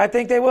finals, yeah, I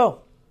think they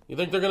will. You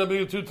think they're going to be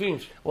the two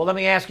teams? Well, let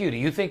me ask you, do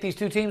you think these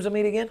two teams will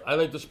meet again? I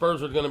think the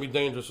Spurs are going to be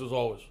dangerous as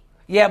always.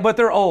 Yeah, but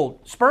they're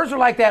old. Spurs are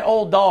like that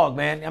old dog,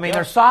 man. I mean,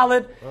 they're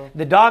solid.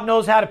 The dog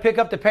knows how to pick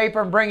up the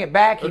paper and bring it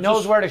back. He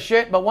knows where to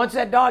shit. But once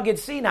that dog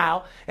gets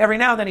senile, every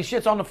now and then he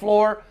shits on the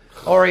floor,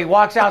 or he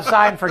walks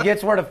outside and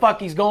forgets where the fuck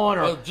he's going.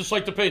 Or just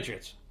like the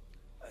Patriots.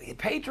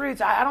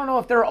 Patriots, I don't know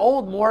if they're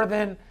old more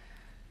than...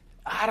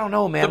 I don't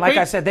know, man. Like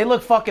I said, they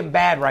look fucking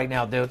bad right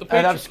now, dude.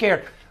 And I'm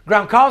scared.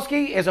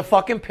 Gronkowski is a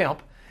fucking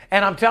pimp.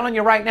 And I'm telling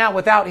you right now,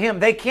 without him,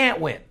 they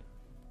can't win.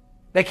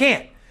 They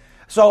can't.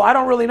 So I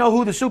don't really know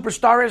who the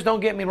superstar is. Don't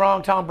get me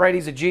wrong. Tom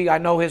Brady's a G. I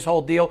know his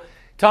whole deal.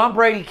 Tom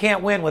Brady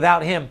can't win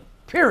without him,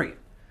 period.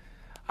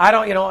 I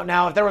don't,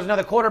 now if there was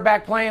another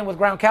quarterback playing with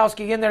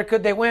Gronkowski in there,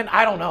 could they win?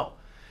 I don't know.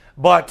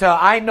 But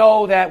I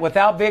know that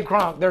without Big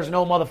Gronk, there's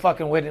no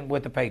motherfucking winning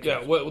with the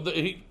Patriots. Yeah, well,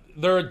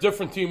 they're a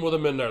different team with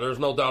him in there. There's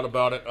no doubt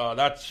about it.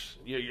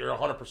 You're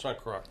 100%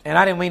 correct. And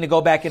I didn't mean to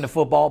go back into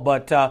football,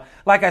 but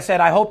like I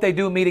said, I hope they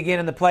do meet again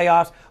in the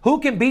playoffs.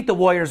 Who can beat the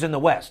Warriors in the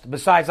West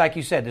besides, like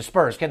you said, the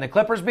Spurs? Can the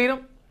Clippers beat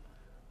them?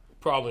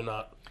 Probably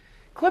not.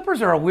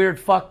 Clippers are a weird,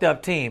 fucked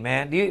up team,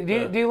 man. Do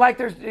you like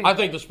their... I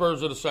think the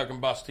Spurs are the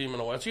second best team in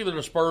the West. It's either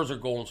the Spurs or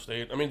Golden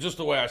State. I mean, just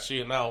the way I see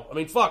it now. I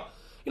mean, fuck.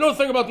 You know the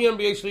thing about the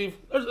NBA, Steve?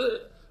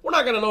 We're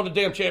not going to know the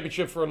damn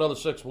championship for another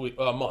 6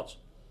 months.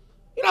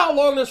 You know how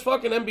long this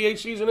fucking NBA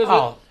season is?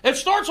 Oh. It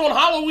starts on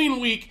Halloween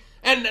week,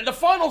 and the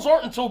finals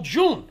aren't until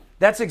June.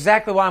 That's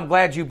exactly why I'm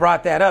glad you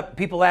brought that up.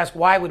 People ask,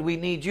 why would we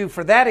need you?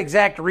 For that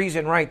exact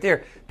reason right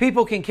there.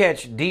 People can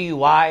catch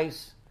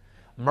DUIs,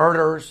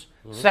 murders,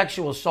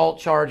 sexual assault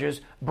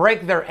charges,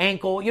 break their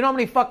ankle. You know how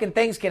many fucking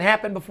things can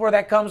happen before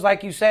that comes,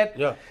 like you said?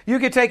 Yeah. You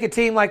could take a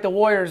team like the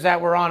Warriors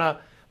that were on a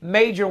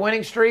major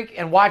winning streak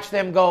and watch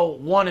them go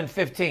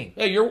 1-15.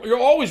 Yeah, you're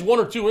always 1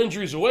 or 2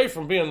 injuries away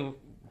from being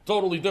a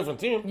totally different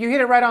team. You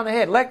hit it right on the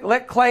head.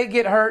 Let Clay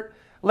get hurt.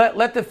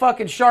 Let the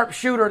fucking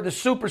sharpshooter, the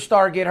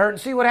superstar, get hurt,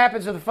 and see what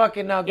happens to the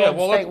fucking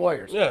Golden State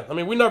Warriors. Yeah, I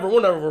mean, we're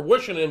never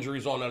wishing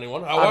injuries on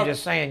anyone. However, I'm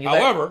just saying.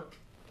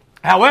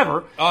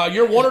 However,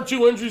 you're 1 or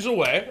 2 injuries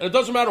away, and it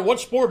doesn't matter what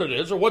sport it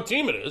is or what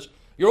team it is.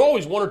 You're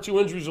always 1 or 2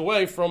 injuries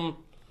away from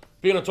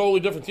being a totally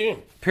different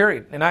team.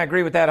 Period. And I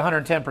agree with that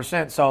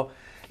 110%. So,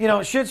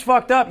 shit's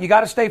fucked up. You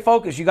got to stay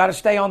focused. You got to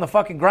stay on the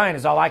fucking grind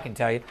is all I can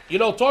tell you.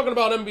 Talking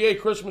about NBA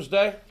Christmas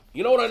Day,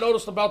 you know what I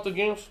noticed about the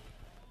games?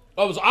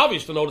 It was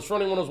obvious to notice for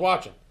anyone who was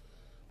watching.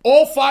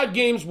 All 5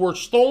 games were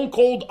stone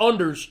cold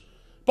unders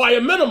by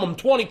a minimum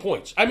 20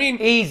 points. I mean,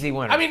 easy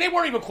winner. I mean, they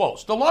weren't even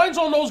close. The lines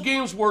on those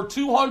games were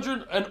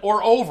 200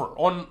 or over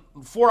on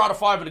 4 out of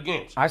 5 of the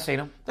games. I seen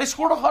them. They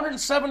scored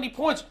 170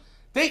 points.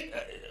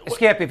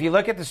 Skip, if you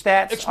look at the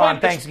stats on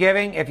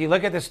Thanksgiving, if you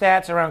look at the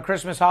stats around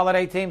Christmas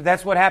holiday teams,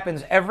 that's what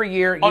happens every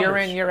year, year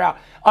in, year out.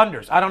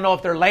 Unders. I don't know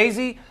if they're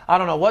lazy. I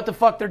don't know what the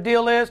fuck their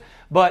deal is,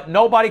 but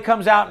nobody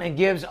comes out and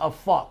gives a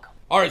fuck.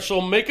 All right,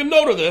 so make a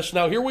note of this.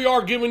 Now, here we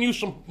are giving you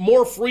some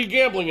more free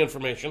gambling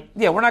information.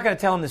 Yeah, we're not going to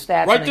tell them the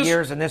stats and the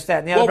years and this, that,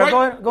 and the other.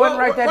 But go ahead and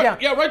write that down.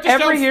 Yeah, write this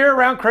down. Every year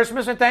around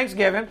Christmas and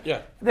Thanksgiving,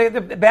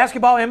 the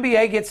basketball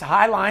NBA gets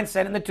high lines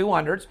set in the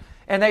 200s,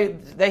 and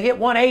they hit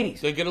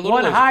 180s. They get a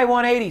little high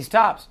 180s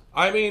tops.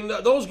 I mean,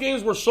 those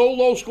games were so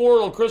low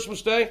scoring on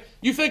Christmas Day.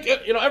 You think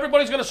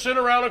everybody's going to sit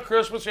around on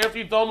Christmas after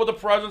you're done with the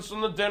presents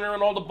and the dinner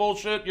and all the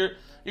bullshit. You're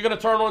going to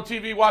turn on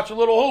TV, watch a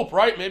little hoop,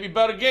 right? Maybe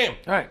bet a game.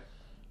 All right.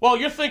 Well,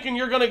 you're thinking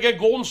you're going to get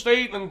Golden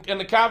State and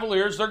the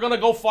Cavaliers. They're going to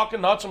go fucking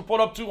nuts and put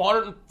up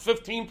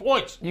 215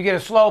 points. You get a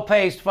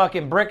slow-paced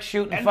fucking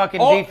brick-shooting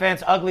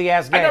defense,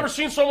 ugly-ass game. I've never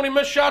seen so many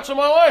missed shots in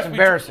my life. It's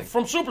embarrassing.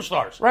 From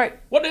superstars. Right.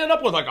 What did they end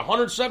up with, like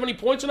 170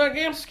 points in that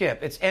game?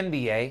 Skip, it's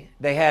NBA.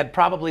 They had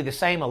probably the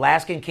same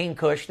Alaskan King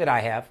Kush that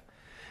I have.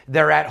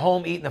 They're at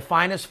home eating the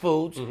finest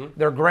foods. Mm-hmm.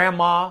 Their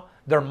grandma,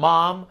 their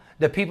mom,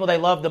 the people they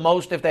love the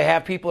most, if they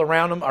have people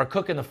around them, are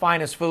cooking the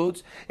finest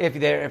foods. If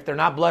they're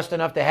not blessed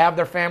enough to have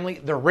their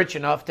family, they're rich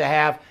enough to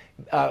have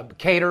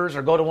caterers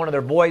or go to one of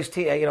their boys'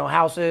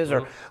 houses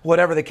or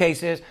whatever the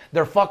case is.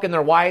 They're fucking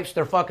their wives,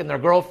 they're fucking their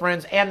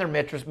girlfriends and their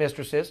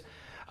mistresses.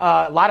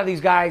 A lot of these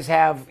guys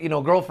have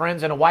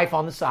girlfriends and a wife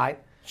on the side.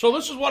 So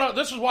this is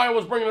why I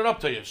was bringing it up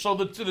to you. So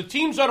the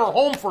teams that are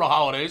home for the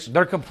holidays,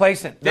 they're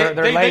complacent. They're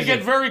lazy. They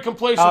get very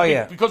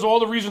complacent because of all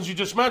the reasons you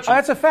just mentioned.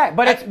 That's a fact.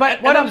 But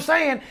what I'm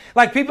saying,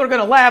 like, people are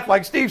going to laugh.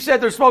 Like Steve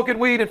said, they're smoking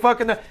weed and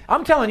fucking.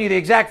 I'm telling you the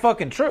exact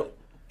fucking truth.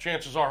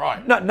 Chances are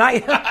high. No,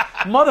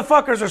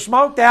 motherfuckers are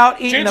smoked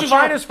out, eating the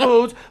finest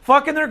foods,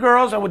 fucking their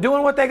girls, and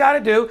doing what they got to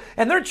do,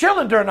 and they're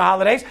chilling during the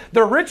holidays.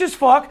 They're rich as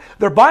fuck.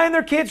 They're buying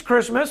their kids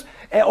Christmas,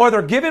 or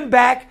they're giving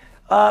back.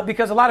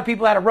 Because a lot of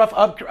people in the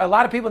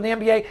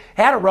NBA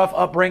had a rough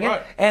upbringing,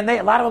 right. And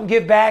a lot of them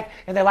give back,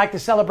 and they like to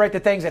celebrate the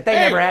things that they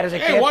never had as a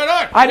kid. Why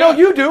not? I know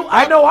you do.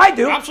 I know I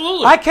do.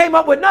 Absolutely. I came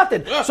up with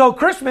nothing. Yeah. So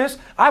Christmas,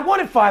 I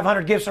wanted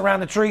 500 gifts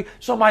around the tree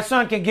so my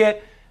son can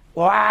get.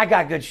 Well, I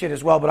got good shit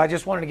as well, but I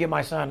just wanted to give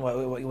my son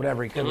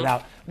whatever he could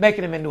without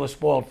making him into a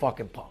spoiled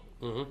fucking punk.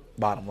 Mm-hmm.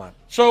 Bottom line.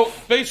 So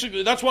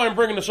basically, that's why I'm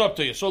bringing this up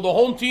to you. So the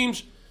home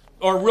teams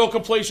are real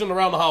complacent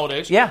around the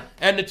holidays. Yeah.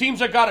 And the teams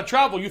that got to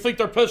travel, you think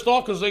they're pissed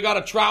off because they got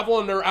to travel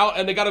and they're out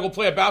and they got to go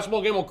play a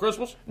basketball game on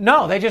Christmas?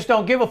 No, they just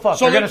don't give a fuck.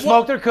 So they're going to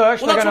smoke their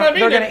kush. They're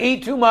going to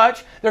eat too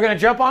much. They're going to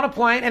jump on a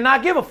plane and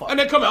not give a fuck. And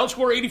they come out and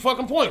score 80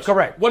 fucking points.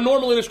 Correct. When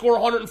normally they score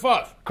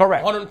 105.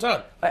 Correct.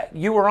 110.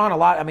 You were on a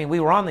lot. I mean, we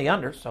were on the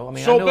unders, so I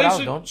knew what I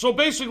was doing. So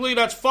basically,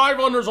 that's 5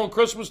 unders on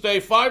Christmas Day,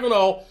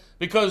 5-0.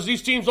 Because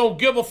these teams don't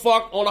give a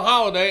fuck on a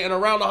holiday and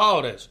around the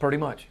holidays. Pretty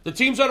much. The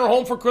teams that are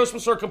home for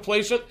Christmas are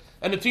complacent,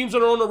 and the teams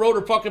that are on the road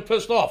are fucking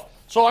pissed off.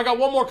 So I got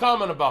one more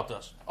comment about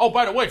this. Oh,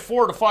 by the way,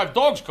 4 of the 5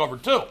 dogs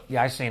covered, too.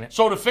 Yeah, I seen it.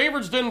 So the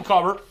favorites didn't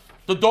cover.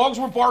 The dogs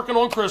were barking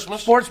on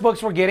Christmas.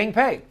 Sportsbooks were getting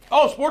paid.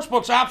 Oh,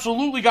 sportsbooks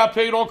absolutely got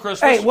paid on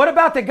Christmas. Hey, what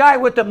about the guy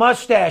with the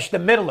mustache, the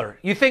middler?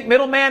 You think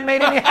middleman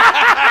made any...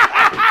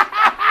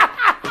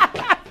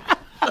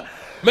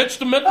 Mitch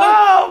the Middler?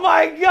 Oh,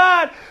 my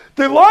God.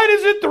 The line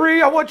is at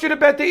 3. I want you to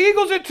bet the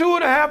Eagles at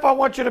 2.5. I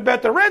want you to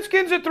bet the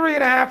Redskins at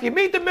 3.5. You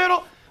meet the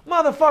middle.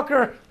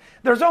 Motherfucker,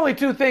 there's only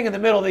two things in the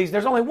middle of these.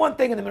 There's only one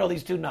thing in the middle of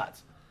these two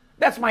nuts.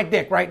 That's my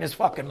dick right in his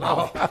fucking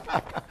mouth.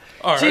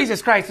 All right.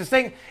 Jesus Christ, this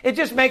thing, it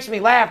just makes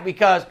me laugh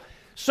because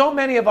so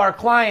many of our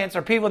clients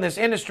or people in this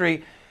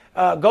industry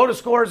go to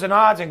Scores and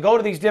Odds and go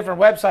to these different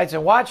websites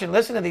and watch and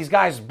listen to these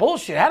guys'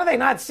 bullshit. How do they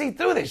not see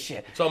through this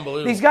shit? It's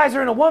unbelievable. These guys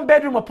are in a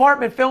one-bedroom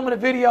apartment filming a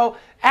video,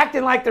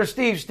 acting like they're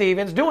Steve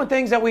Stevens, doing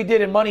things that we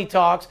did in Money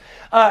Talks,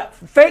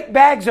 fake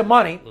bags of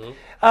money,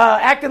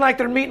 acting like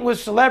they're meeting with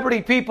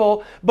celebrity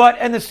people, but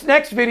in this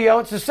next video,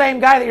 it's the same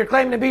guy that you're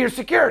claiming to be your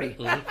security.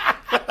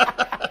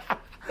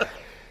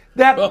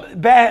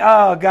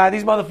 Oh, God,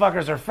 these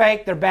motherfuckers are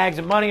fake. Their bags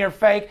of money are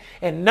fake.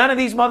 And none of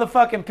these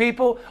motherfucking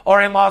people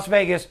are in Las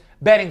Vegas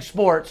betting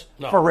sports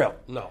for real.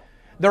 No.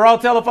 They're all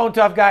telephone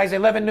tough guys. They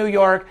live in New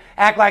York,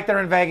 act like they're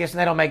in Vegas, and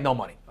they don't make no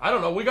money. I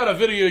don't know. We got a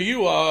video of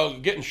you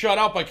getting shut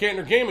out by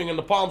Cantner Gaming in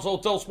the Palms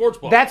Hotel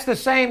Sportsbook. That's the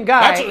same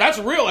guy. That's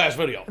a real ass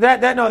video.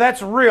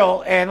 That's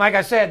real. And like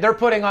I said, they're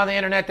putting on the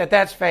internet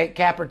that's fake.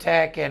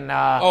 Cappertech and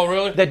oh,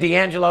 really? The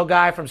D'Angelo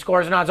guy from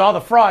Scores and Odds, all the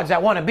frauds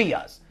that want to be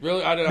us.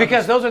 Really?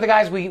 Because those are the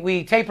guys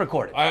we tape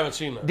recorded. I haven't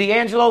seen that.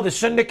 D'Angelo, the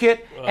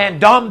Syndicate, and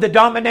Dom the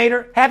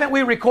Dominator. Haven't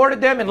we recorded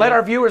them and let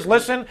our viewers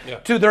listen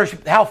to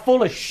how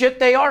full of shit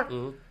they are?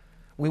 Mm-hmm.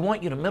 We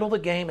want you to middle the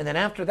game, and then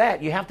after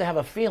that, you have to have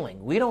a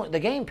feeling. The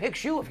game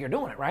picks you if you're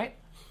doing it, right?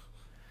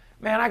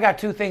 Man, I got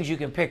two things you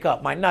can pick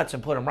up, my nuts,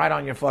 and put them right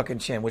on your fucking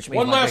chin, which means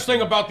one last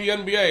thing about the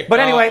NBA. But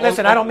anyway,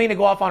 listen, I don't mean to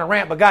go off on a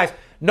rant, but guys,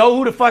 know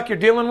who the fuck you're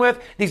dealing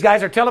with. These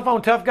guys are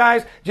telephone tough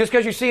guys. Just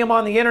because you see them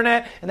on the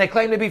internet and they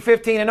claim to be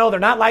 15-0, they're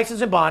not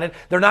licensed and bonded.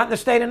 They're not in the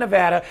state of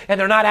Nevada, and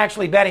they're not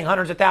actually betting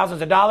hundreds of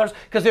thousands of dollars.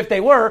 Because if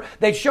they were,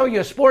 they'd show you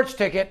a sports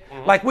ticket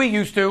like we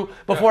used to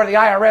before the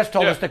IRS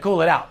told us to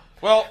cool it out.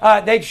 Well,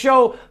 they'd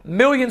show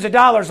millions of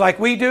dollars like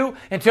we do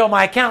until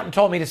my accountant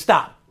told me to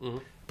stop. Mm-hmm.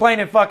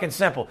 Plain and fucking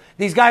simple.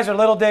 These guys are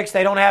little dicks.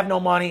 They don't have no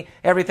money.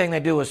 Everything they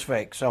do is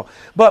fake. So,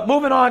 but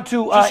moving on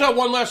to... Just said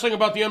one last thing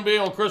about the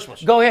NBA on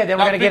Christmas. Go ahead, then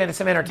we're going to get into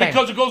some entertainment.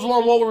 Because it goes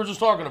along with what we were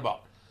just talking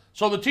about.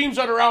 So the teams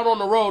that are out on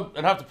the road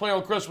and have to play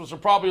on Christmas are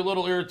probably a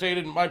little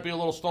irritated and might be a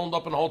little stoned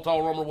up in a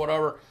hotel room or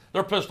whatever.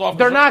 They're pissed off.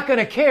 They're not going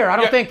to care. I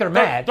don't think they're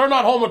mad. They're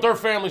not home with their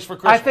families for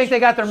Christmas. I think they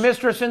got their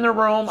mistress in their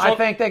room. I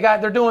think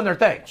they're doing their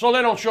thing. So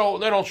they don't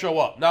show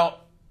up. Now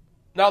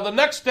the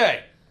next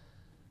day,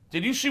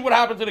 did you see what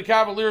happened to the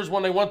Cavaliers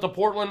when they went to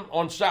Portland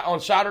on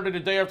Saturday, the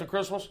day after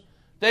Christmas?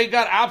 They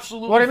got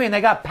absolutely... What do you mean? They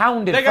got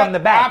pounded from the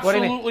back.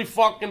 Absolutely what do you mean?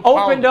 Fucking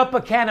pounded. Opened up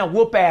a can of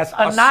whoop ass,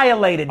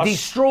 annihilated,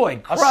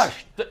 destroyed,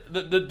 crushed.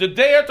 The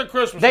day after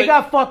Christmas... They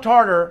got fucked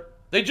harder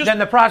than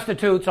the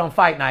prostitutes on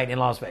Fight Night in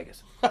Las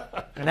Vegas.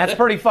 And that's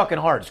pretty fucking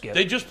hard, Skip.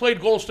 They just played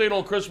Golden State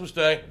on Christmas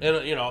Day,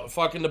 and,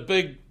 fucking the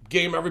big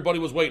game everybody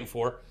was waiting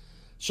for.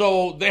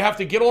 So they have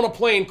to get on a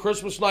plane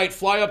Christmas night,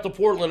 fly up to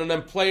Portland, and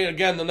then play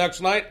again the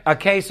next night. A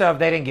case of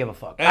they didn't give a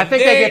fuck. And I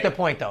think they get the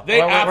point, though.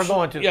 We're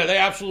going to. Yeah, they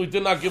absolutely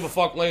did not give a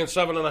fuck. Laying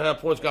 7.5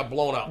 points, got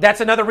blown out. That's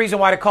another reason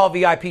why to call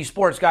VIP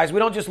Sports, guys. We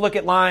don't just look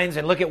at lines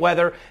and look at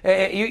weather.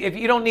 If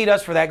you don't need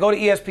us for that, go to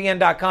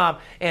ESPN.com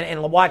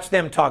and watch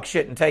them talk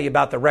shit and tell you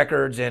about the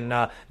records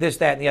and this,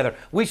 that, and the other.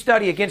 We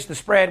study against the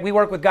spread. We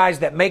work with guys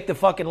that make the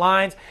fucking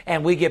lines,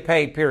 and we get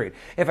paid, period.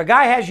 If a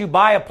guy has you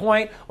buy a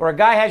point or a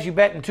guy has you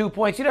betting 2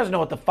 points, he doesn't know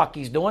what the fuck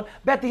he's doing.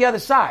 Bet the other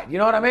side. You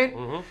know what I mean?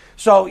 Mm-hmm.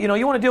 So, you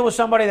want to deal with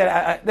somebody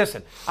that,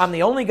 listen, I'm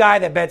the only guy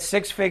that bets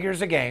 6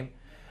 figures a game.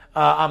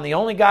 I'm the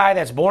only guy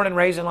that's born and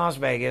raised in Las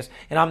Vegas,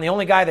 and I'm the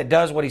only guy that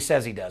does what he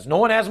says he does. No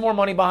one has more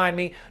money behind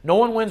me. No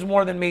one wins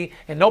more than me,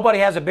 and nobody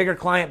has a bigger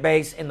client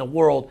base in the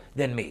world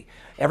than me.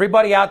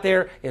 Everybody out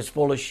there is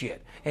full of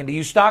shit. And to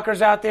you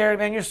stalkers out there,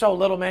 man, you're so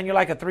little, man. You're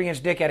like a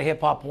 3-inch dick at a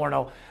hip-hop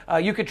porno.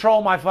 You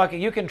control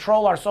you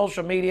control our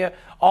social media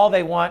all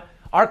they want.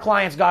 Our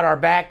clients got our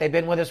back. They've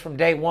been with us from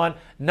day one.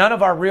 None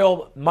of our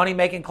real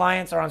money-making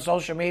clients are on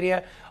social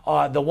media.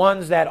 The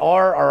ones that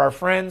are our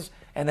friends,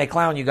 and they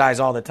clown you guys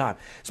all the time.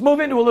 Let's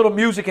move into a little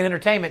music and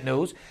entertainment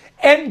news.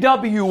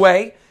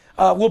 NWA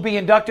will be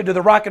inducted to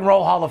the Rock and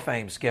Roll Hall of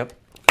Fame, Skip.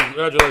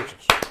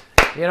 Congratulations.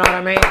 You know what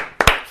I mean?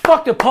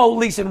 Fuck the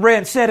police, and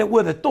Ren said it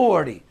with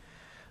authority.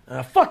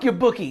 Fuck your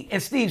bookie,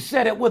 and Steve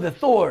said it with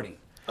authority.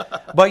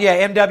 But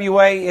yeah,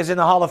 NWA is in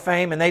the Hall of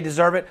Fame, and they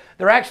deserve it.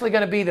 They're actually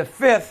going to be the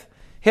 5th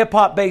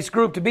hip-hop based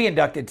group to be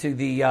inducted to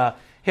the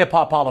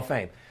Hip-Hop Hall of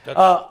Fame.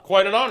 That's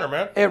quite an honor,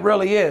 man. It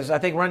really is. I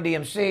think Run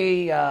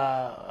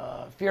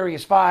DMC,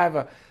 Furious 5,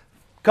 a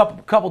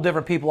couple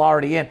different people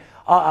already in.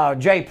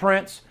 Jay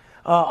Prince.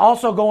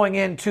 Also going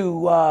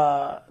into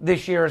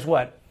this year is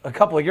what? A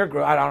couple of your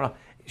groups. I don't know.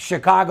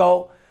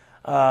 Chicago.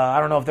 I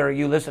don't know if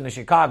you listen to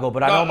Chicago,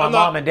 but I know my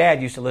mom and dad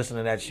used to listen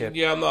to that shit.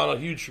 Yeah, I'm not a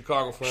huge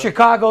Chicago fan.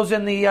 Chicago's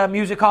in the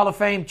Music Hall of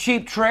Fame.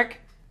 Cheap Trick.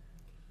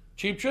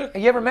 Cheap Trick?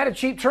 Have you ever met a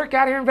Cheap Trick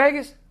out here in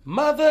Vegas?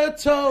 Mother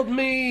told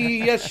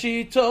me, yes,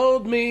 she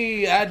told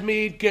me, I'd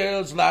meet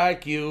girls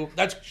like you.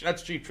 That's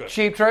Cheap Trick.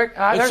 Cheap Trick?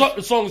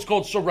 The song is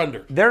called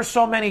Surrender. There's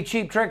so many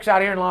Cheap Tricks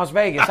out here in Las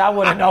Vegas, I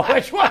wouldn't know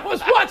which one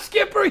was what,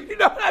 Skipper. You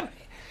know what I mean?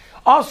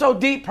 Also,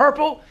 Deep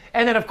Purple.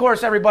 And then, of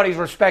course, everybody's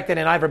respected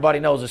and everybody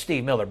knows the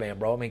Steve Miller Band,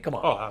 bro. I mean, come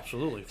on. Oh,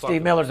 absolutely.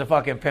 Steve Miller's a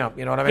fucking pimp,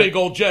 you know what I mean? Big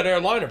old jet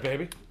airliner,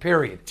 baby.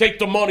 Period. Take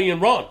the money and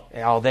run.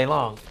 All day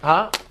long.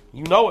 Huh?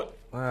 You know it.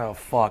 Oh,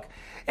 fuck.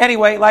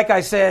 Anyway, like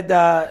I said,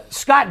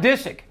 Scott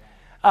Disick,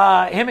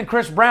 him and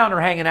Chris Brown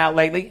are hanging out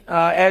lately.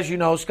 As you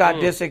know, Scott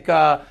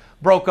Disick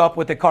broke up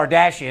with the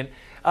Kardashian.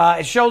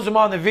 It shows him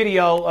on the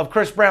video of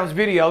Chris Brown's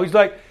video. He's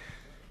like,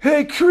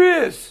 hey,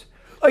 Chris,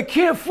 I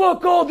can't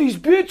fuck all these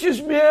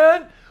bitches,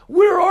 man.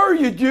 Where are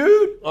you,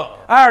 dude?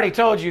 I already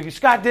told you,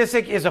 Scott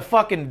Disick is a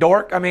fucking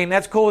dork. I mean,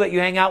 that's cool that you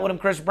hang out with him,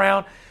 Chris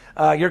Brown.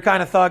 You're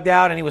kind of thugged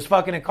out, and he was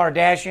fucking a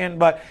Kardashian.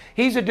 But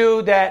he's a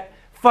dude that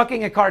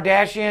fucking a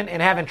Kardashian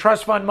and having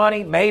trust fund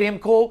money made him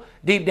cool.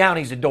 Deep down,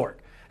 he's a dork.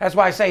 That's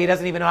why I say he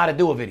doesn't even know how to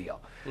do a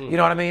video. You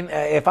know what I mean?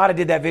 If I'd have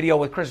did that video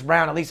with Chris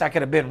Brown, at least I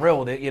could have been real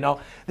with it, you know?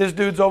 This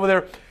dude's over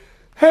there,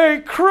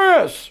 hey,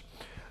 Chris,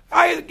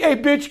 hey,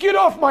 bitch, get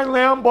off my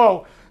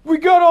Lambo. We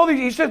got all these.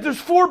 He said, there's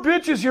 4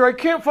 bitches here. I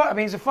can't find. I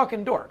mean, he's a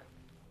fucking dork.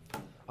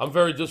 I'm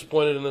very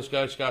disappointed in this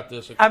guy, Scott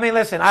Disick. I mean,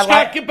 listen.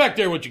 Scott, get back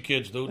there with your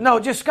kids, dude. No,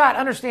 just Scott,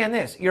 understand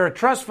this. You're a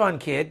trust fund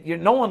kid.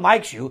 No one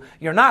likes you.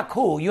 You're not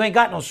cool. You ain't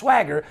got no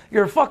swagger.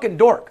 You're a fucking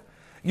dork.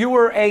 You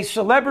were a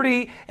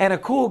celebrity and a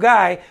cool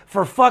guy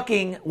for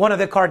fucking one of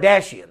the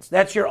Kardashians.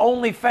 That's your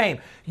only fame.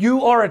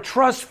 You are a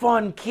trust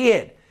fund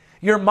kid.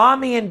 Your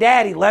mommy and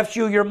daddy left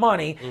you your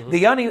money. Mm-hmm.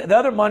 The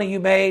other money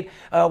you made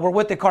were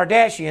with the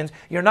Kardashians.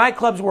 Your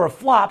nightclubs were a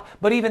flop,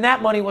 but even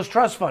that money was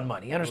trust fund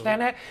money. You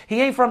understand that?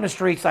 He ain't from the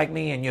streets like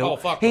me and you. Oh,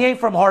 fuck he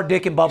ain't from hard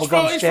dick and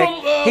bubblegum stick.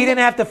 He didn't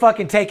have to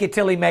fucking take it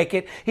till he make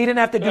it. He didn't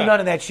have to do none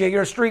of that shit.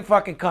 You're a street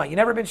fucking cunt. You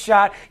never been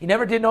shot. You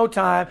never did no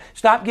time.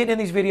 Stop getting in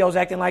these videos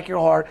acting like you're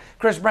hard.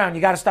 Chris Brown,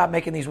 you got to stop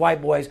making these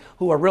white boys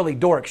who are really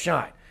dorks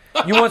shine.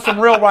 You want some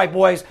real white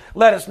boys,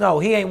 let us know.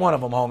 He ain't one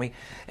of them, homie.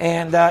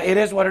 And it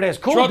is what it is.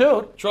 Cool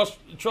dude.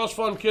 Trust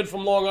fund kid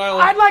from Long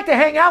Island. I'd like to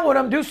hang out with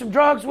him, do some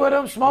drugs with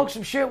him, smoke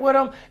some shit with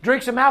him,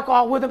 drink some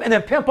alcohol with him, and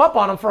then pimp up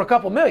on him for a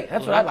couple million.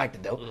 That's what I'd like to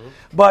do. Mm-hmm.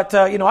 But,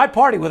 I'd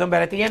party with him.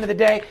 But at the end of the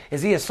day,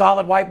 is he a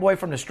solid white boy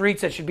from the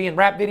streets that should be in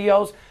rap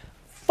videos?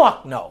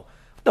 Fuck no.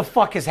 What the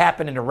fuck is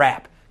happening to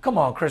rap? Come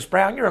on, Chris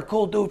Brown. You're a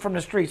cool dude from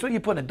the streets. What are you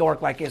putting a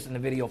dork like this in the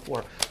video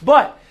for?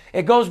 But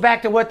it goes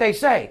back to what they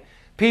say.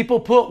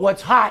 People put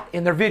what's hot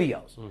in their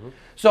videos. Mm-hmm.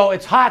 So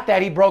it's hot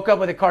that he broke up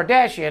with a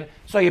Kardashian,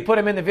 so you put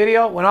him in the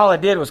video when all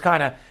it did was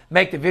kind of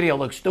make the video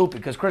look stupid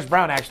because Chris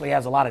Brown actually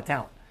has a lot of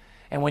talent.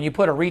 And when you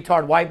put a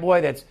retard white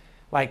boy that's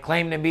like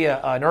claiming to be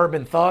an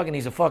urban thug and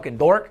he's a fucking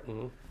dork,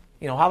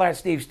 holler at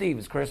Steve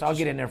Stevens, Chris. I'll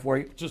get in there for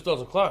you. It just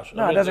doesn't clash.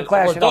 No, it doesn't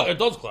clash at all. It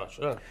does clash,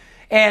 yeah.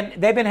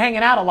 And they've been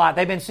hanging out a lot.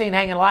 They've been seen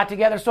hanging a lot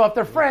together. So if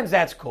they're friends,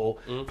 that's cool.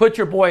 Mm-hmm. Put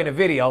your boy in a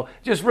video.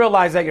 Just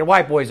realize that your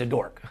white boy's a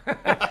dork.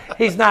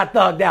 He's not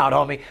thugged out,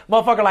 homie.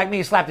 Motherfucker like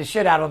me slapped the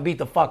shit out of him, beat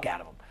the fuck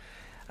out of him.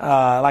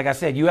 Like I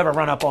said, you ever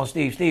run up on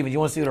Steve Stevens, you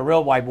want to see what a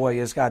real white boy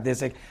is, Scott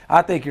Disick.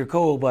 I think you're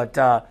cool,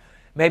 but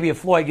maybe if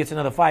Floyd gets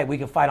another fight, we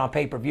can fight on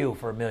pay-per-view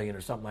for $1 million or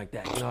something like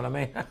that. You know what I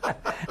mean?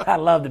 I'd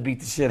love to beat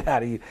the shit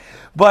out of you.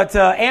 But,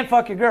 and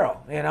fuck your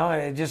girl,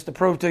 just to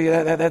prove to you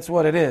that's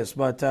what it is.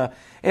 But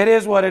it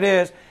is what it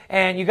is.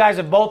 And you guys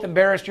have both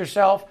embarrassed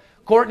yourself.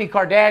 Kourtney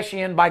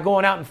Kardashian by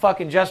going out and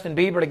fucking Justin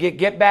Bieber to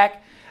get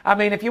back. I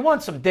mean, if you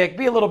want some dick,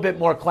 be a little bit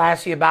more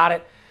classy about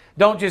it.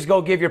 Don't just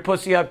go give your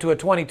pussy up to a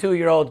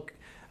 22-year-old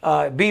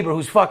Bieber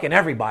who's fucking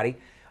everybody.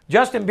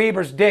 Justin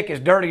Bieber's dick is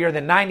dirtier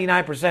than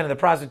 99% of the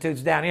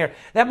prostitutes down here.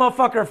 That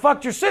motherfucker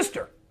fucked your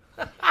sister.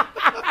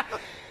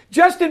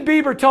 Justin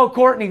Bieber told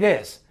Kourtney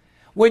this.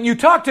 When you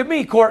talk to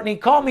me, Kourtney,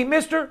 call me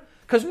mister,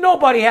 because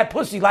nobody had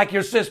pussy like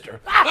your sister.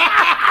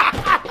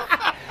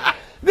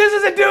 This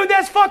is a dude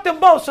that's fucked them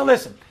both. So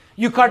listen,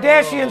 you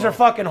Kardashians are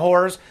fucking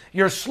whores.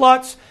 You're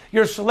sluts.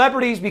 You're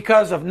celebrities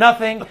because of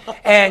nothing.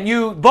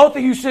 And both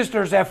of you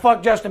sisters have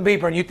fucked Justin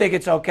Bieber and you think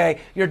it's okay.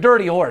 You're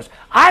dirty whores.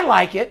 I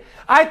like it.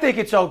 I think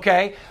it's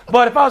okay.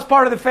 But if I was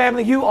part of the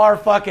family, you are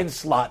fucking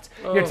sluts.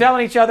 You're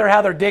telling each other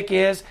how their dick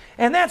is.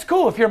 And that's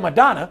cool if you're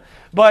Madonna.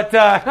 But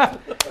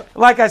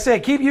like I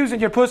said, keep using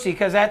your pussy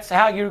because that's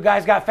how you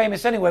guys got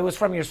famous anyway, was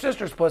from your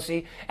sister's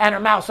pussy and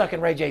her mouth sucking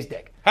Ray J's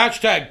dick.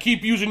 Hashtag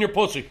keep using your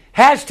pussy.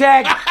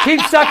 Hashtag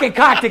keep sucking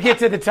cock to get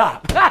to the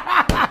top.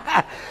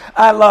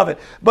 I love it.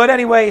 But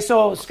anyway,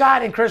 so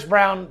Scott and Chris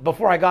Brown,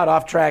 before I got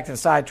off track and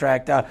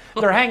sidetracked,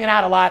 they're hanging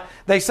out a lot.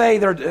 They say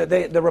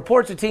the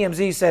reports at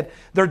TMZ said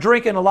they're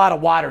drinking a lot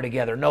of water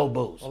together, no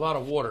booze. A lot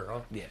of water, huh?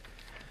 Yeah.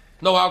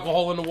 No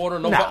alcohol in the water?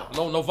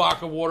 No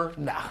vodka water?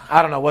 No,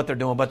 I don't know what they're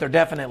doing, but they're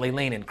definitely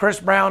leaning. Chris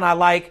Brown, I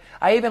like.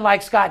 I even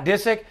like Scott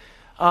Disick.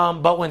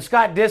 But when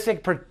Scott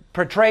Disick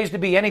portrays to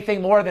be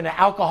anything more than an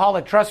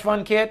alcoholic trust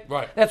fund kid,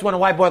 right, that's when a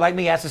white boy like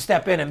me has to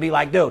step in and be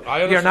like, dude,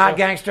 you're not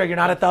gangster, you're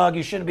not a thug,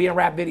 you shouldn't be in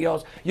rap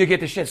videos, you get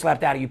the shit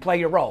slapped out of you. Play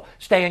your role.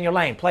 Stay in your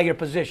lane. Play your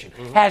position.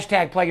 Mm-hmm.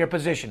 Hashtag play your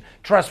position.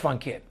 Trust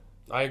fund kid.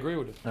 I agree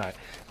with you. All right.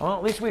 Well,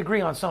 at least we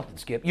agree on something,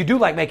 Skip. You do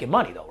like making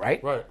money, though,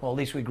 right? Right. Well, at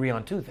least we agree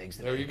on two things.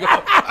 There you go.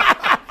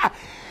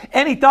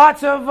 Any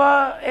thoughts of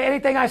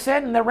anything I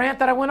said in the rant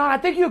that I went on? I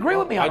think you agree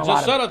with me on a lot of it. I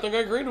just said I think I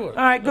agree to it.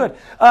 All right, good.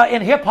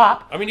 In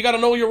hip-hop. I mean, you got to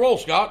know your role,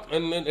 Scott,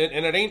 and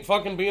it ain't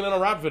fucking being in a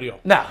rap video.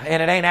 No,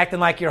 and it ain't acting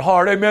like you're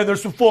hard. Hey, man,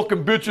 there's some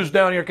fucking bitches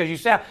down here because you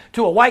sound,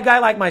 to a white guy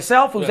like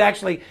myself who's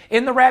actually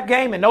in the rap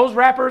game and knows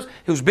rappers,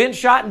 who's been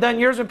shot and done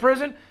years in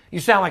prison, you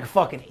sound like a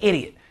fucking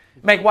idiot.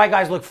 Make white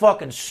guys look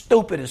fucking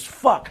stupid as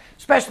fuck,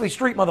 especially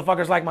street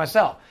motherfuckers like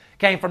myself.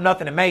 Came from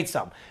nothing and made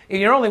something.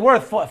 You're only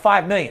worth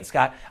 $5 million,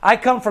 Scott. I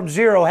come from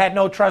zero, had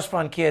no trust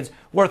fund kids,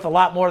 worth a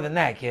lot more than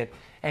that, kid,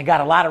 and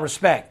got a lot of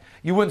respect.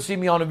 You wouldn't see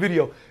me on a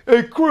video.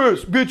 Hey,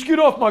 Chris, bitch, get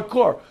off my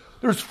car.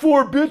 There's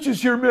 4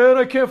 bitches here, man.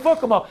 I can't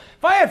fuck them all.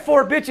 If I had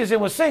 4 bitches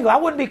and was single, I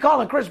wouldn't be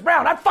calling Chris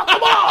Brown. I'd fuck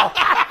them all.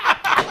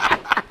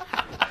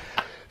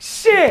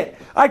 Shit.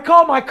 I'd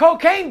call my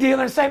cocaine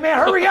dealer and say, man,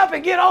 hurry up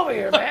and get over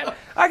here, man.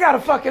 I got a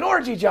fucking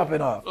orgy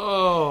jumping off.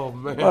 Oh,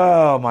 man.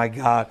 Oh, my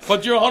God.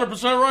 But you're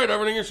 100% right,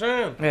 everything you're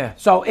saying. Yeah.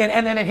 So,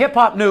 and then in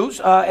hip-hop news,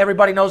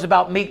 everybody knows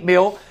about Meek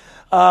Mill.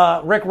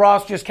 Rick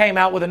Ross just came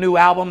out with a new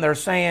album. They're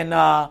saying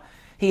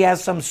he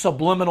has some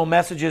subliminal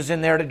messages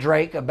in there to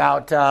Drake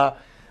about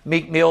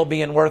Meek Mill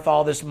being worth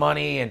all this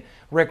money and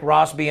Rick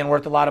Ross being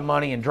worth a lot of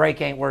money and Drake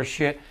ain't worth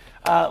shit.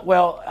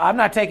 Well, I'm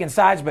not taking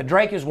sides, but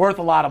Drake is worth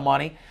a lot of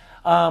money.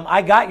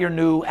 I got your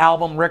new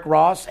album, Rick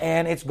Ross,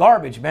 and it's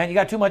garbage, man. You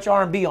got too much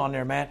R&B on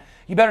there, man.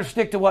 You better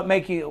stick to what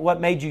made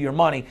you your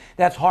money.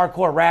 That's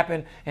hardcore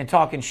rapping and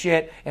talking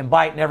shit and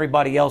biting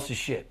everybody else's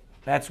shit.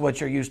 That's what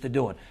you're used to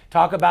doing.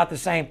 Talk about the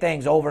same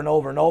things over and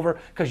over and over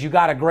because you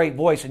got a great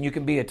voice and you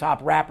can be a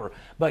top rapper.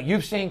 But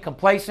you've seen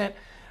complacent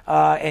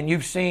and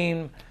you've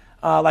seen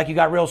like you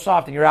got real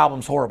soft and your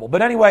album's horrible.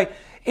 But anyway,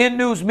 in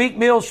news, Meek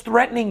Mill's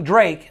threatening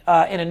Drake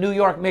in a New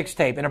York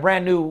mixtape, in a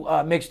brand new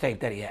mixtape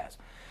that he has.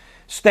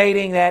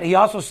 Stating that he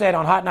also said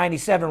on Hot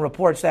 97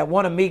 reports that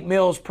one of Meek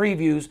Mill's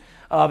previews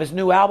of his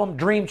new album,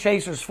 Dream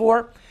Chasers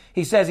 4,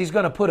 he says he's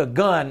going to put a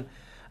gun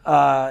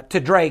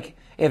to Drake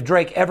if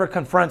Drake ever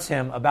confronts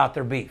him about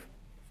their beef.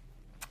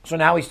 So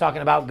now he's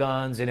talking about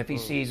guns, and if he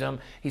sees them,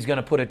 he's going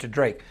to put it to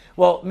Drake.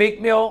 Well, Meek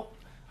Mill,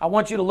 I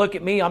want you to look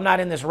at me. I'm not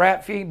in this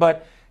rap feed,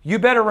 but you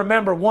better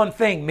remember one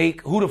thing,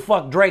 Meek, who the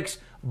fuck Drake's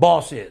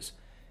boss is.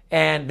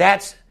 And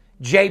that's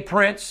Jay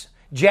Prince.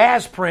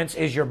 Jazz Prince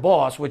is your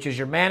boss, which is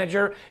your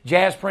manager,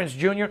 Jazz Prince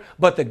Jr.,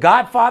 but the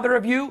godfather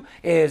of you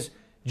is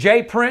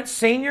Jay Prince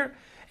Sr.,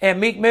 and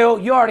Meek Mill,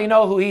 you already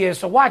know who he is,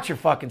 so watch your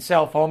fucking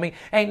self, homie.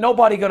 Ain't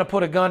nobody going to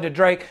put a gun to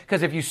Drake,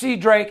 because if you see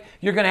Drake,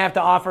 you're going to have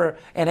to offer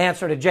an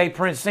answer to Jay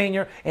Prince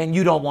Sr., and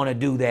you don't want to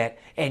do that,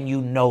 and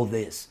you know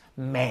this,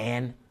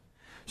 man.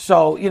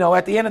 So,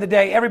 at the end of the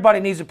day,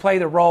 everybody needs to play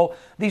their role.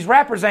 These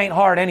rappers ain't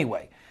hard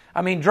anyway.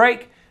 I mean,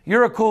 Drake,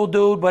 you're a cool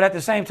dude, but at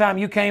the same time,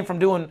 you came from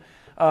doing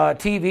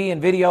TV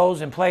and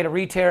videos and played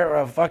a or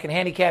a fucking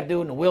handicapped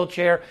dude in a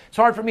wheelchair. It's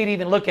hard for me to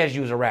even look at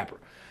you as a rapper.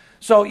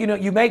 So,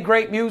 you make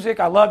great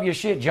music. I love your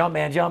shit. Jump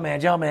man.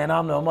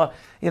 I'm no,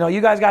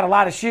 you guys got a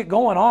lot of shit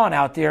going on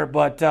out there,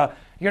 but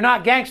you're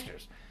not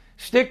gangsters.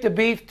 Stick to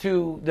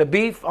the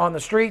beef on the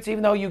streets,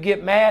 even though you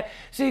get mad.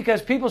 See,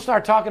 because people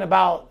start talking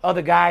about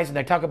other guys and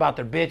they talk about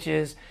their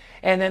bitches,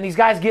 and then these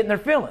guys get in their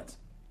feelings.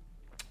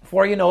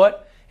 Before you know it,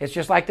 it's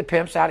just like the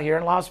pimps out here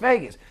in Las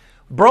Vegas.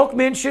 Broke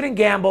men shouldn't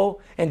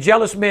gamble, and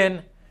jealous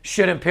men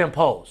shouldn't pimp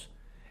hoes.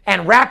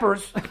 And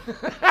rappers,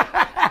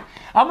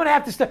 I'm going to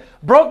have to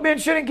broke men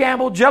shouldn't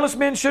gamble, jealous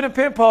men shouldn't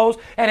pimp hoes,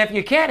 and if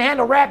you can't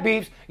handle rap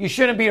beefs, you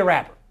shouldn't be a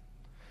rapper.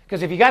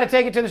 Because if you got to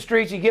take it to the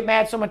streets, you get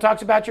mad, someone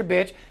talks about your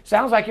bitch,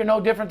 sounds like you're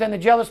no different than the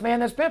jealous man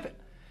that's pimping.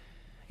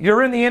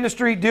 You're in the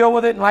industry, deal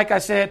with it, and like I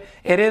said,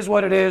 it is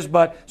what it is,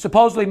 but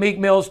supposedly Meek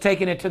Mill's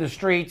taking it to the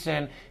streets,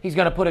 and he's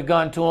going to put a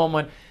gun to him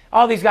when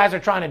all these guys are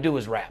trying to do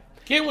is rap.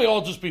 Can't we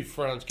all just be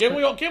friends? Can't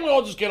we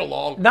all just get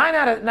along?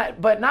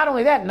 But not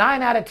only that,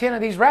 9 out of 10 of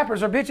these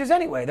rappers are bitches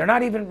anyway. They're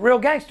not even real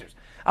gangsters.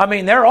 I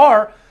mean, there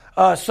are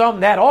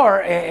some that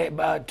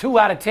are 2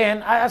 out of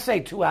 10. I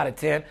say 2 out of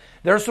 10.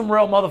 There's some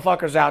real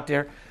motherfuckers out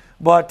there.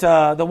 But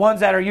the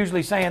ones that are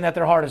usually saying that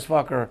they're hard as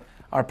fuck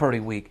are pretty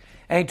weak.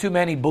 Ain't too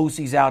many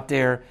boosies out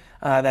there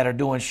that are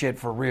doing shit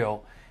for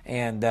real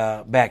and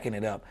backing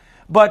it up.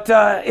 But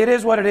it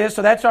is what it is.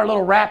 So that's our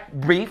little rap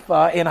brief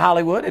in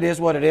Hollywood. It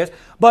is what it is.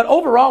 But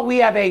overall, we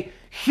have a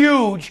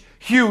huge,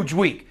 huge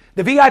week.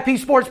 The VIP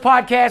Sports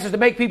Podcast is to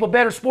make people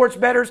better sports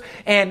bettors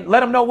and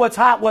let them know what's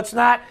hot, what's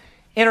not.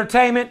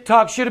 Entertainment,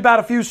 talk shit about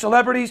a few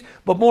celebrities,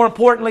 but more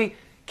importantly,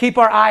 keep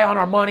our eye on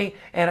our money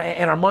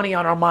and our money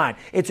on our mind.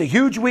 It's a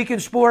huge week in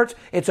sports.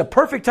 It's a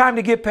perfect time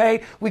to get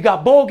paid. We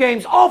got bowl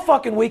games all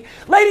fucking week.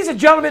 Ladies and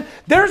gentlemen,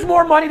 there's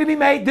more money to be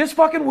made this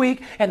fucking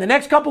week and the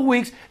next couple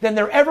weeks than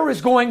there ever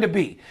is going to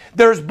be.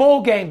 There's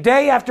bowl game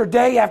day after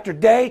day after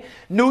day.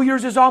 New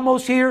Year's is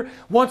almost here.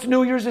 Once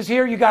New Year's is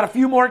here, you got a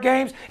few more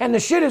games and the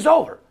shit is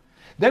over.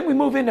 Then we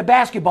move into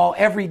basketball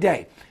every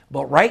day.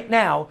 But right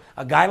now,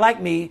 a guy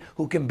like me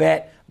who can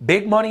bet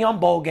big money on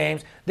bowl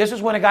games, this is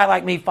when a guy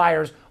like me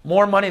fires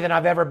more money than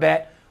I've ever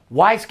bet.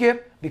 Why,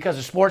 Skip? Because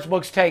the sports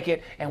books take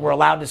it and we're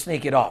allowed to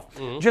sneak it off.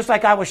 Mm-hmm. Just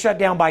like I was shut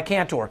down by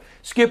Cantor.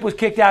 Skip was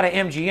kicked out of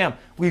MGM.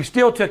 We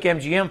still took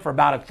MGM for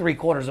about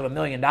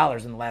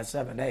 $750,000 in the last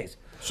 7 days.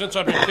 Since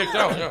I've been kicked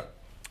out, yeah.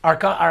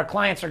 Our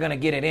clients are going to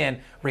get it in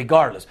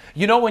regardless.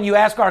 You know, when you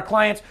ask our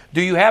clients,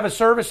 do you have a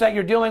service that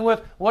you're dealing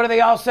with? What do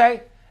they all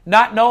say?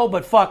 Not no,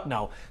 but fuck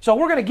no. So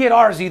we're going to get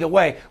ours either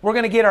way. We're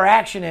going to get our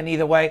action in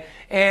either way.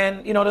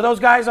 And, to those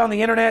guys on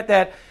the internet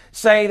that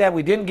say that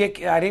I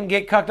didn't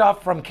get cucked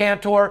off from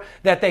Cantor,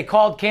 that they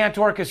called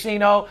Cantor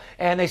Casino,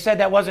 and they said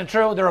that wasn't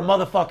true, they're a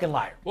motherfucking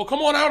liar. Well, come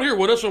on out here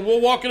with us, and we'll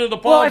walk into the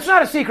pub. Well, it's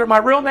not a secret. My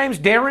real name's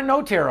Darren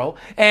Notero,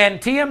 and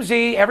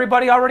TMZ,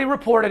 everybody already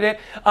reported it.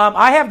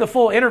 I have the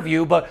full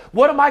interview, but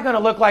what am I going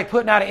to look like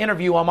putting out an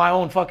interview on my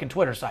own fucking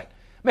Twitter site?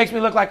 Makes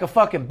me look like a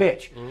fucking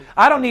bitch.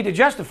 I don't need to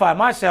justify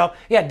myself.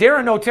 Yeah,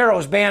 Darren Otero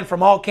is banned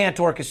from all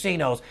Cantor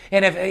casinos.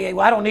 And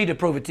I don't need to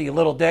prove it to you,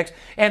 little dicks.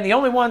 And the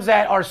only ones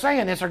that are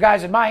saying this are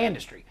guys in my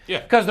industry. Yeah.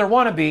 Because they're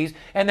wannabes.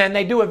 And then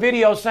they do a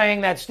video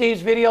saying that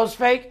Steve's video is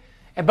fake,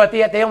 but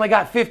yet they only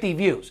got 50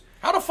 views.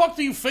 How the fuck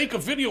do you fake a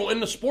video in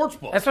the sports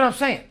book? That's what I'm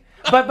saying.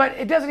 But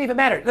it doesn't even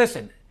matter.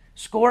 Listen,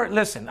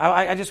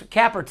 I just,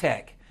 Capper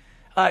Tech,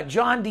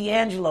 John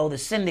D'Angelo, the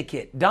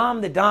Syndicate, Dom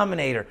the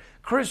Dominator,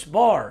 Chris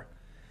Barr.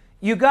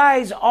 You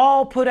guys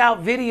all put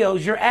out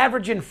videos. You're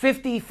averaging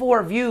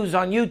 54 views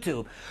on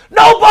YouTube.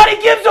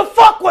 Nobody gives a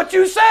fuck what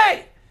you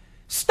say.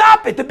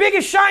 Stop it. The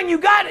biggest shine you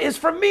got is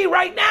from me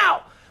right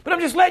now. But I'm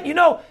just letting you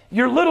know,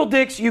 you're little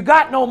dicks. You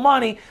got no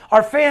money.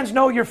 Our fans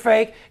know you're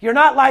fake. You're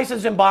not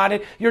licensed and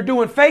bonded. You're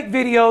doing fake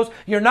videos.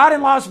 You're not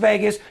in Las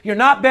Vegas. You're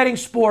not betting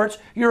sports.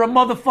 You're a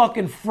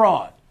motherfucking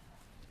fraud.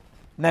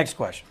 Next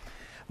question.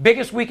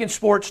 Biggest week in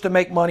sports to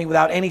make money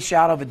without any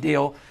shout of a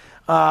deal.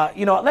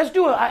 Let's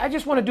do it. I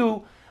just want to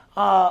do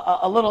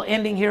a little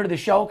ending here to the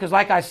show because,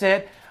 like I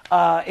said,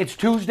 it's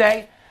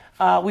Tuesday.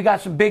 We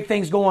got some big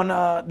things going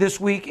this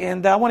week,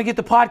 and I want to get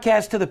the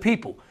podcast to the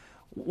people.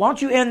 Why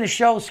don't you end the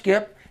show,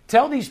 Skip?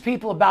 Tell these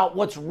people about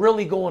what's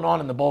really going on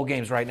in the bowl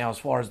games right now as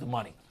far as the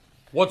money.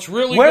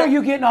 Where are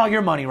you getting all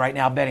your money right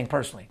now betting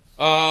personally?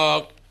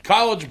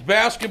 College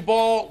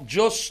basketball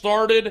just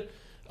started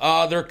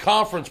their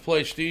conference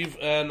play, Steve,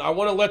 and I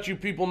want to let you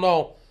people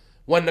know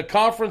when the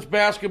conference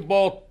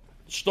basketball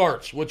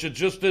starts, which it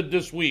just did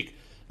this week,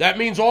 that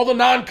means all the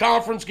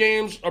non-conference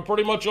games are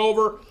pretty much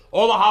over.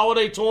 All the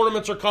holiday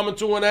tournaments are coming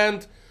to an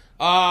end.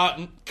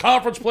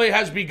 Conference play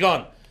has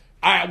begun.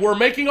 We're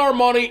making our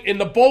money in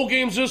the bowl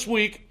games this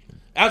week.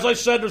 As I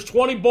said, there's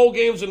 20 bowl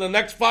games in the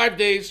next 5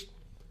 days.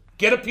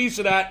 Get a piece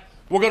of that.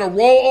 We're going to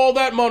roll all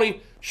that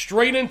money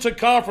straight into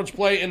conference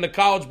play in the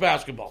college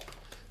basketball.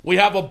 We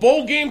have a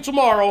bowl game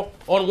tomorrow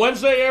on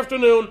Wednesday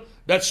afternoon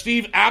that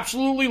Steve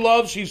absolutely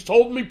loves. He's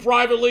told me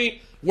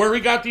privately where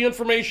he got the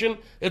information.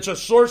 It's a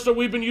source that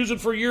we've been using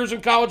for years in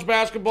college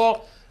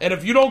basketball. And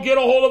if you don't get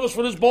a hold of us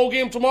for this bowl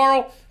game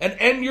tomorrow and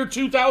end your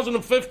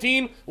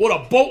 2015 with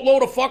a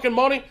boatload of fucking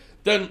money,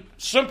 then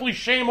simply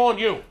shame on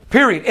you.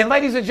 Period. And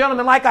ladies and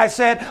gentlemen, like I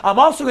said, I'm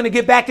also going to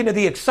get back into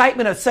the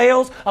excitement of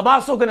sales. I'm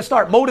also going to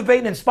start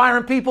motivating and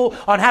inspiring people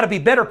on how to be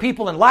better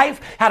people in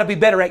life, how to be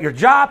better at your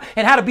job,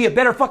 and how to be a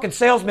better fucking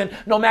salesman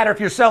no matter if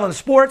you're selling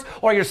sports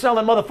or you're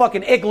selling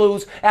motherfucking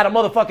igloos at a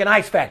motherfucking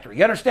ice factory.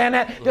 You understand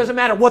that? Doesn't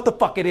matter what the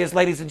fuck it is,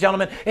 ladies and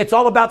gentlemen. It's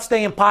all about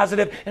staying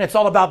positive, and it's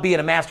all about being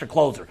a master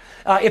closer.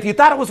 If you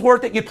thought it was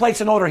worth it, you'd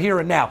place an order here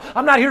and now.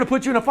 I'm not here to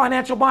put you in a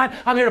financial bind.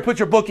 I'm here to put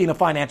your bookie in a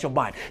financial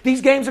bind.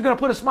 These games are going to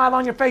put a smile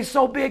on your face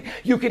so big,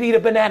 you could eat a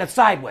banana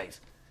sideways.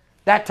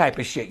 That type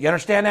of shit. You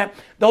understand that?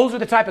 Those are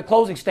the type of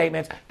closing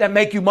statements that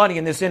make you money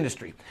in this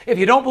industry. If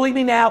you don't believe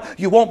me now,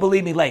 you won't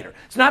believe me later.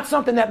 It's not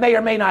something that may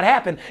or may not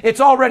happen. It's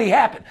already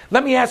happened.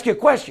 Let me ask you a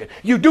question.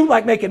 You do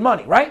like making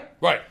money, right?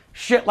 Right.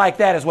 Shit like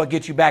that is what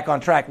gets you back on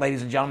track,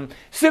 ladies and gentlemen.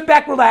 Sit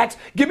back, relax,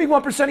 give me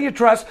 1% of your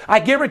trust. I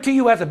guarantee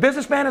you, as a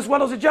businessman as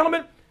well as a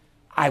gentleman,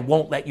 I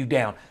won't let you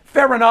down.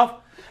 Fair enough.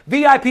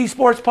 VIP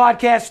Sports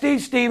Podcast,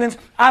 Steve Stevens.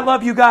 I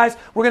love you guys.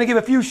 We're going to give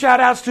a few shout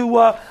outs to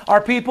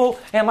our people.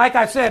 And like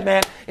I said,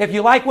 man, if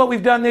you like what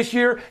we've done this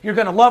year, you're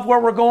going to love where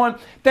we're going.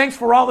 Thanks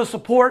for all the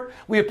support.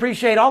 We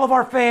appreciate all of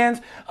our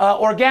fans.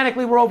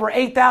 Organically, we're over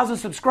 8,000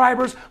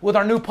 subscribers with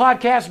our new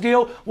podcast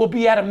deal. We'll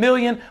be at 1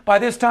 million by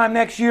this time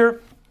next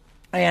year.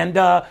 And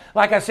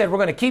like I said, we're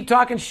going to keep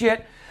talking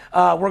shit.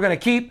 We're going to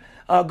keep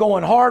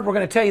going hard. We're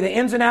going to tell you the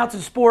ins and outs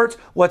of sports,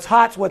 what's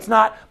hot, what's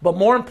not. But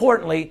more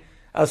importantly,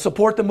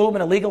 support the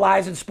movement of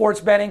legalizing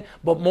sports betting,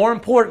 but more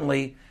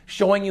importantly,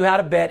 showing you how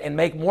to bet and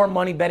make more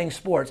money betting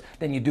sports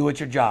than you do at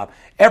your job.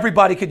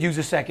 Everybody could use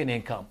a second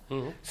income.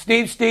 Mm-hmm.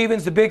 Steve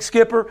Stevens, the big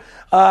skipper.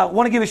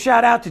 Want to give a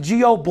shout out to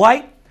Geo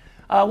Blight.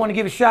 Want to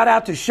give a shout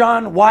out to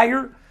Sean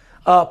Wire,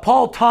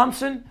 Paul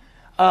Thompson,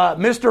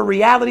 Mr.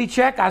 Reality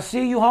Check. I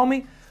see you,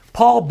 homie.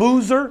 Paul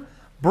Boozer,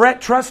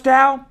 Brett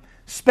Trustow,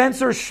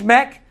 Spencer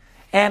Schmeck,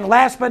 and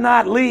last but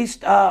not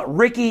least,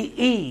 Ricky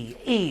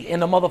E in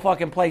the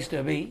motherfucking place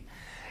to be.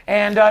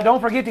 And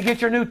don't forget to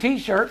get your new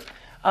T-shirt,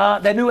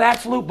 that new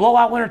Absolute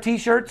Blowout Winner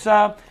T-shirts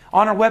on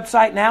our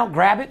website now.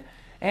 Grab it.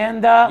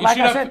 And like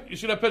I said... You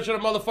see that picture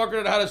of the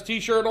motherfucker that had his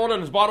T-shirt on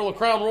and his bottle of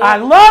Crown Royal? I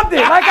loved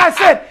it. Like I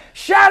said,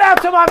 shout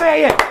out to my man.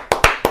 Yeah.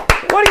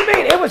 What do you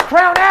mean? It was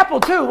Crown Apple,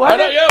 too,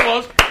 wasn't it? Yeah, it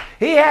was.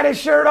 He had his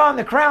shirt on,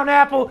 the Crown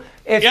Apple.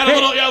 He had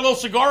a little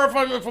cigar, if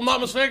I'm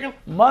not mistaken.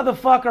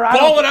 Motherfucker.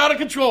 Balling out of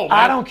control, man.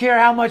 I don't care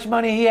how much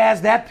money he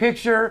has. That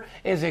picture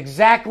is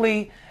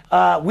exactly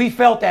we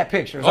felt that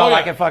picture is all yeah.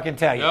 I can fucking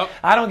tell you. Yep.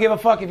 I don't give a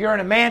fuck if you're in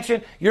a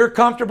mansion, you're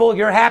comfortable,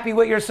 you're happy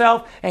with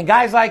yourself, and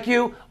guys like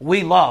you,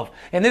 we love.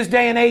 In this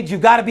day and age, you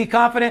got to be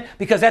confident,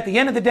 because at the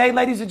end of the day,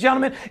 ladies and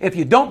gentlemen, if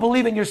you don't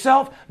believe in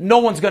yourself, no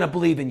one's going to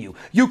believe in you.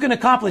 You can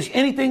accomplish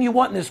anything you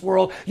want in this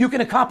world. You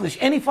can accomplish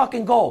any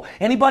fucking goal.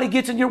 Anybody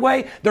gets in your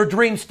way, they're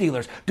dream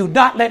stealers. Do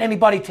not let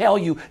anybody tell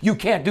you you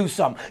can't do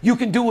something. You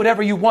can do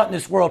whatever you want in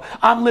this world.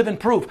 I'm living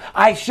proof.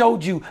 I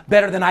showed you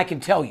better than I can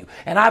tell you.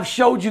 And I've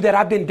showed you that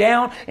I've been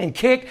down and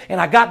kicked, and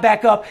I got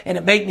back up, and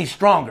it made me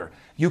stronger.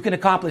 You can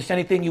accomplish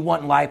anything you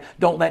want in life.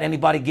 Don't let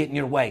anybody get in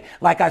your way.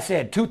 Like I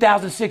said,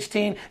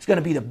 2016 is going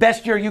to be the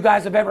best year you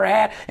guys have ever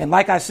had. And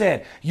like I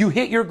said, you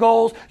hit your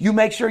goals. You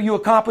make sure you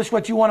accomplish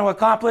what you want to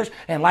accomplish.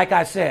 And like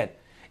I said,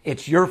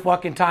 it's your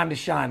fucking time to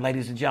shine,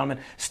 ladies and gentlemen.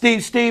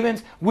 Steve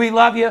Stevens, we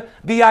love you.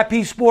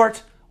 VIP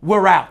Sports,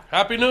 we're out.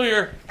 Happy New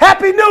Year.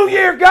 Happy New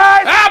Year,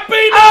 guys. Happy New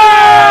Year.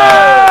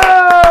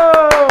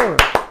 Oh!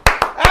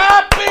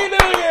 Happy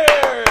New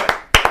Year.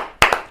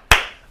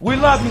 We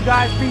love you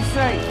guys. Be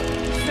safe.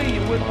 See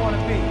you wouldn't want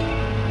to be.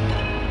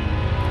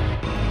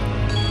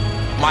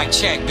 Mic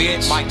check,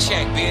 bitch. Mic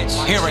check, bitch.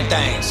 Hearing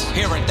things.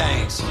 Hearing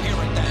things.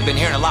 Hearing things. Been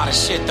hearing a lot of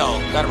shit, though.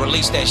 Gotta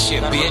release that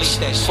shit, bitch.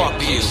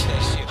 Fuck you.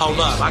 Hold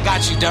up. I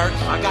got you, Dirk.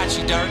 I got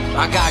you, Dirk.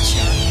 I got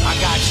you. I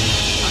got you.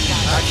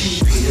 I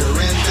keep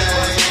hearing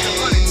things.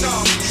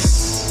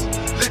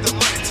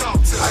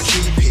 I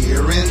keep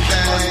hearing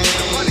things.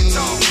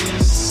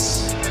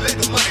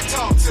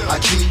 I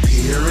keep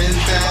hearing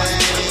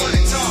things.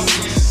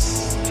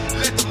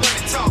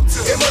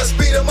 It must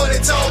be the money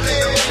talking.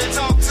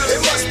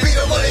 It must be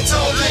the money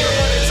talking.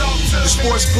 The sports